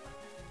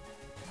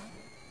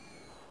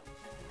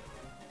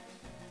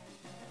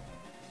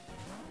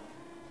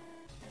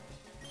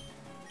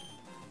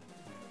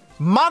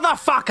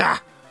 Motherfucker!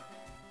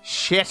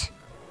 Shit.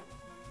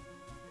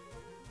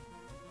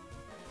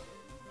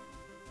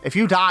 If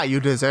you die, you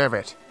deserve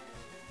it.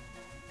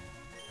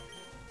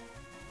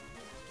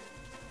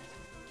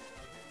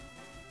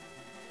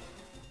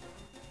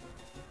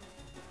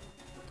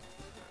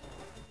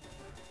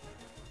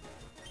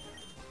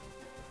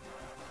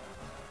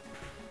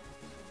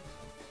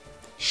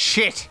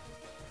 Shit!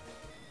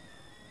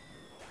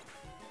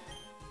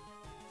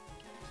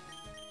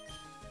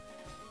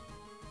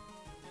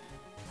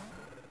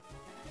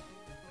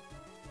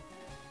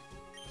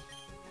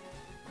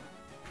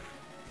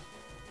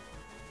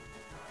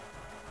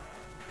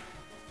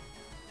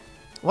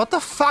 What the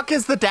fuck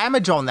is the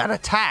damage on that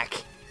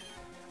attack?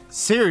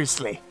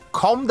 Seriously,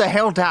 calm the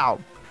hell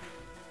down.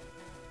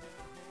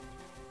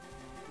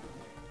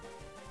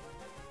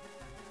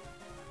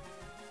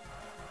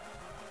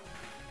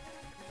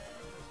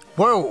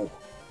 Whoa!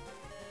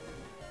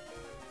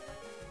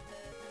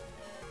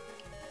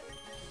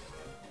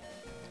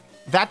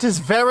 That is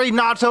very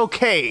not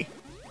okay.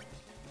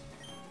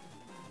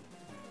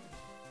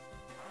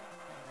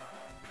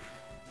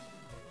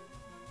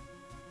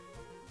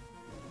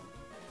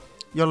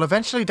 You'll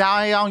eventually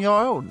die on your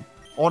own,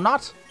 or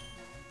not.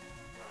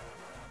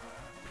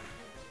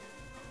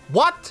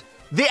 What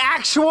the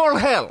actual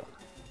hell?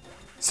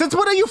 Since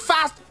when are you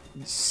fast?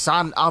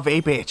 Son of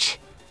a bitch.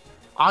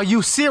 Are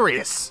you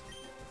serious?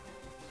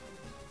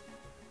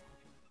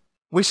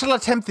 We shall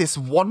attempt this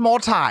one more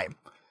time.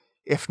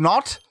 If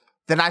not,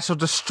 then I shall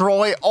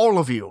destroy all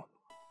of you.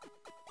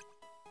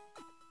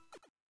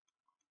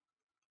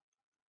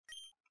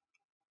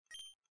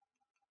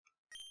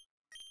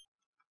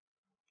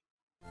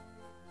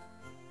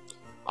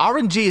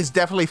 RNG is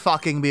definitely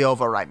fucking me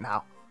over right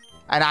now,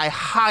 and I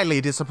highly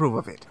disapprove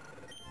of it.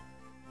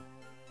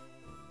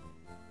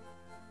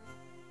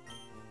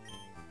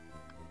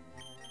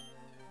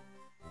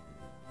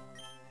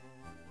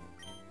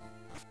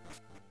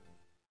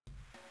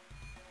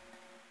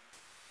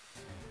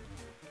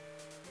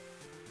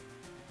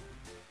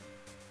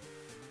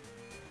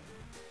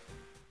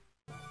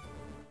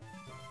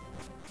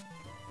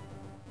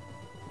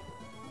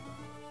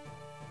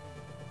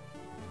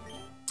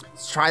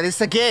 Let's try this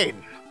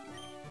again.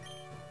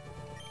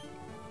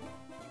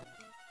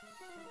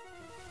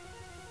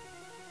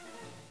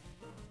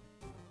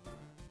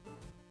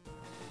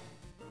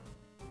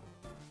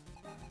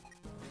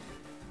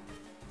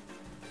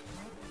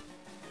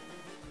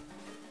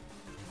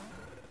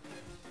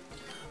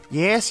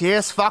 Yes,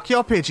 yes, fuck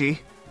your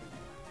Pidgey.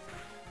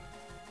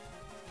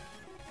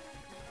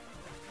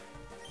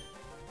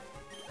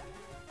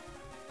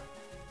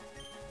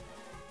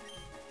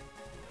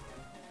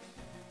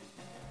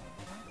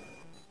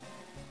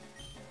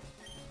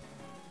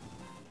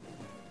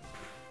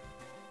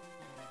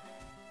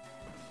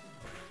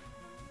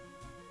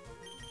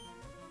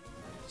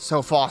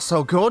 So far,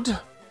 so good.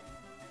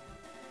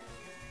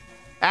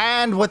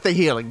 And with the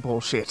healing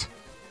bullshit.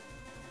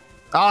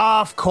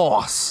 Of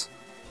course.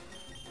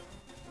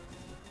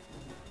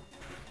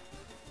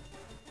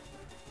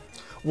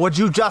 Would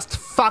you just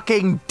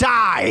fucking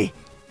die?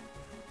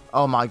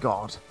 Oh my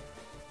god.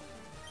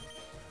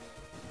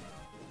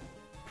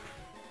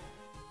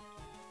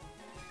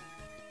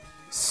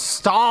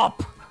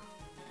 Stop!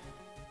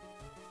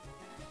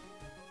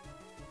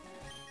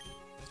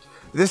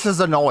 This is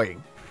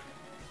annoying.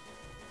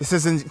 This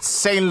is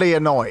insanely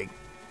annoying.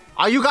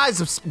 Are you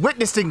guys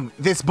witnessing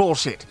this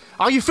bullshit?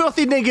 Are you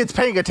filthy niggas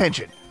paying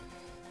attention?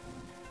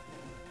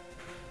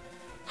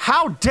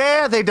 How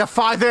dare they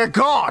defy their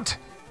god?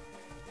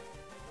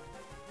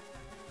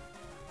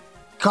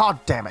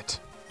 God damn it.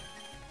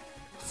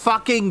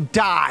 Fucking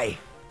die.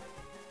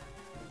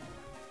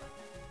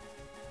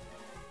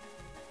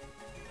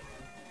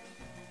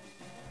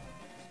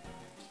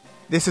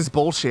 This is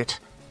bullshit.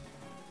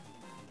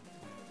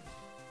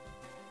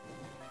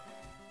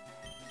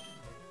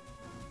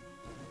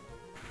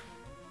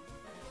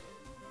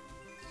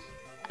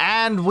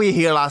 And we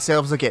heal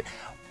ourselves again.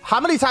 How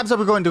many times are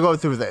we going to go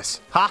through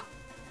this? Huh?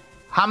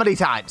 How many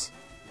times?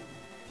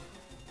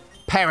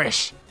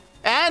 Perish.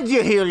 And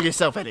you heal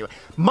yourself anyway.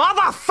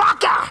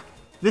 Motherfucker!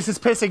 This is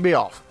pissing me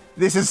off.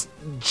 This is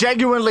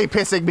genuinely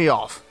pissing me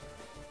off.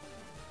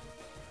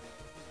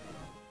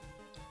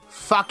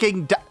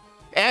 Fucking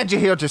and you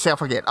healed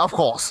yourself again, of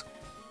course.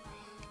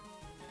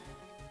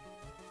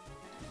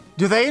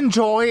 Do they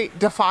enjoy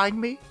defying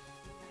me?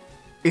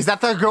 Is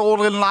that their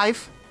goal in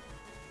life?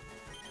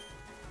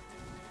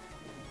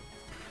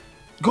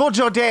 Good,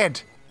 you're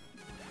dead.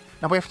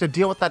 Now we have to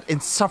deal with that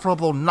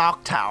insufferable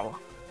Noctowl.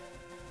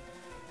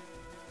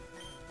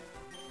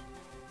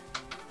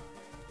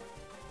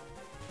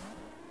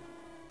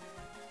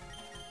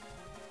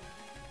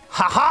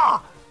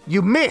 Haha!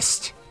 You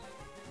missed!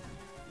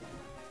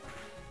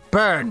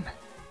 Burn.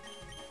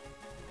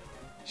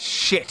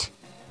 Shit.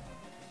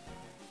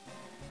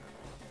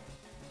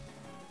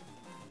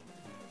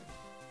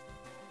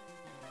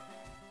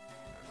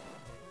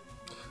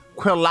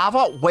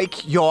 Quilava,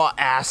 wake your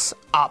ass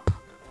up.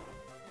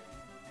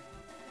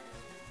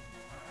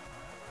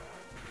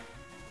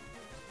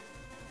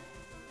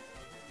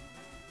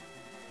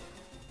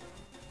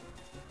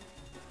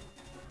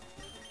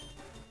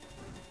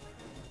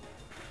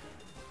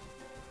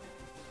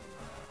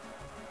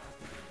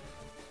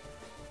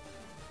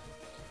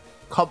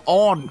 Come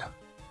on!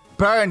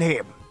 Burn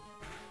him!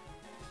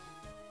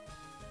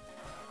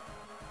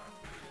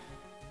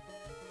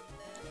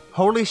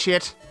 Holy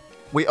shit,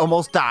 we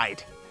almost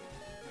died.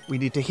 We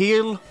need to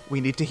heal.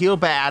 We need to heal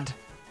bad.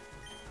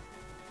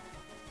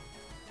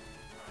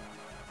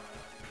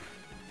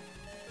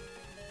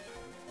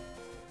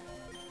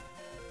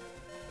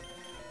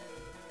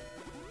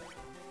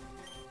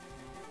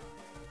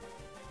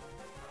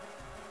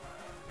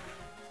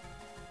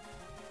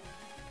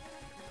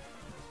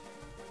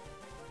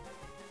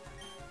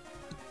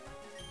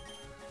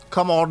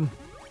 Come on.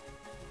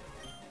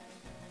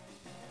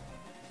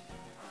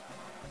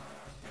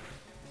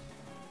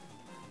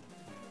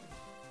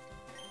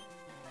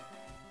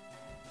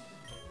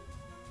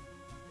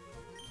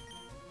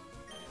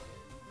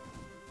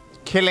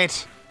 Kill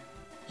it.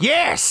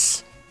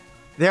 Yes!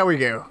 There we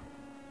go.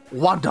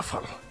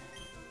 Wonderful.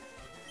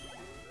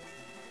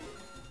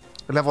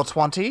 Level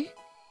 20.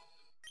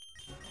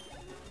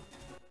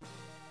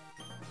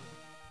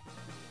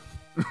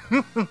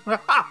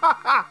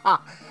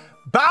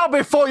 Bow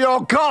before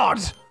your god!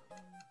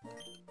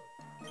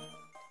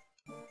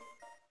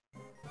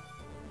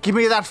 Give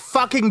me that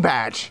fucking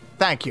badge.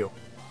 Thank you.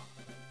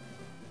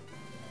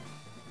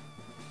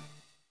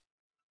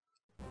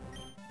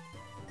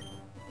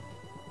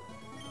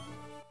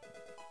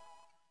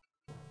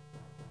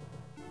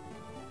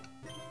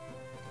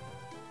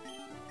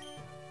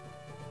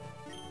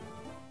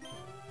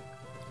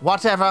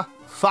 Whatever.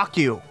 Fuck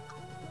you.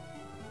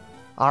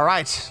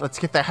 Alright, let's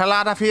get the hell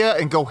out of here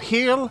and go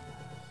heal.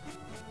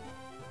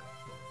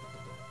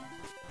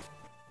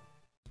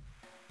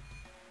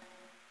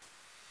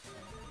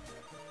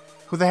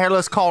 Who the hell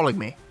is calling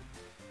me?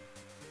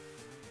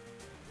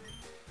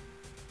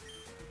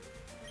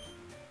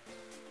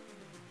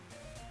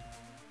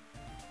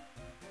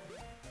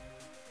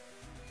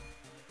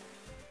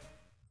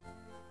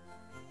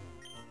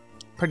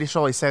 Pretty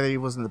sure he said that he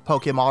was in the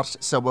Pokemon,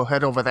 so we'll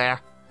head over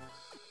there.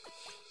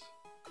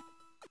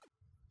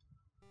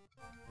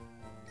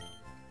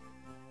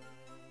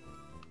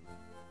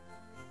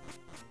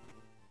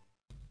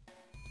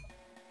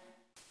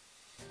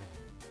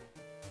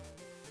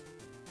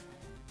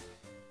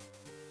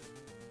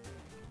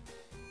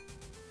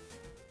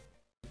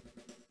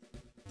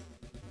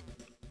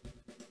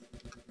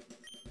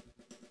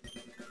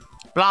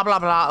 Blah, blah,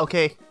 blah.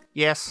 Okay.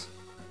 Yes.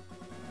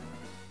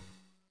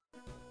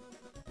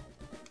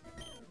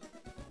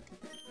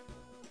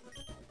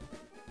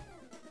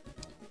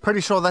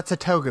 Pretty sure that's a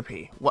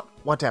Togepi.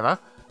 Whatever.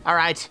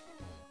 Alright.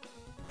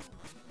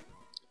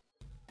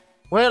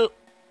 Well,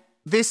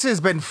 this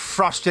has been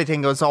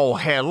frustrating as all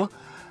hell.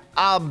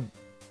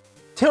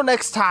 Till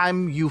next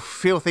time, you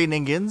filthy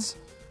ningins.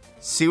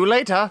 See you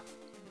later,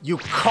 you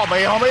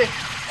Kamehame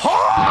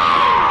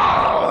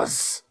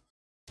whores!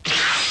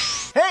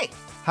 Hey!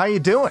 How you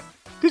doing?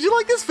 Did you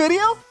like this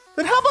video?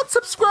 Then how about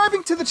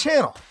subscribing to the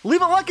channel?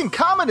 Leave a like and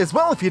comment as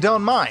well if you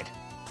don't mind.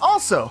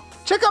 Also,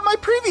 check out my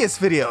previous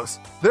videos.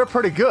 They're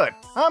pretty good.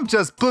 I'm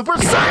just blooper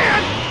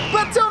saying!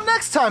 But till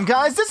next time,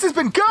 guys, this has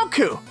been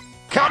Goku!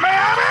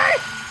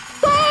 Kamehameha!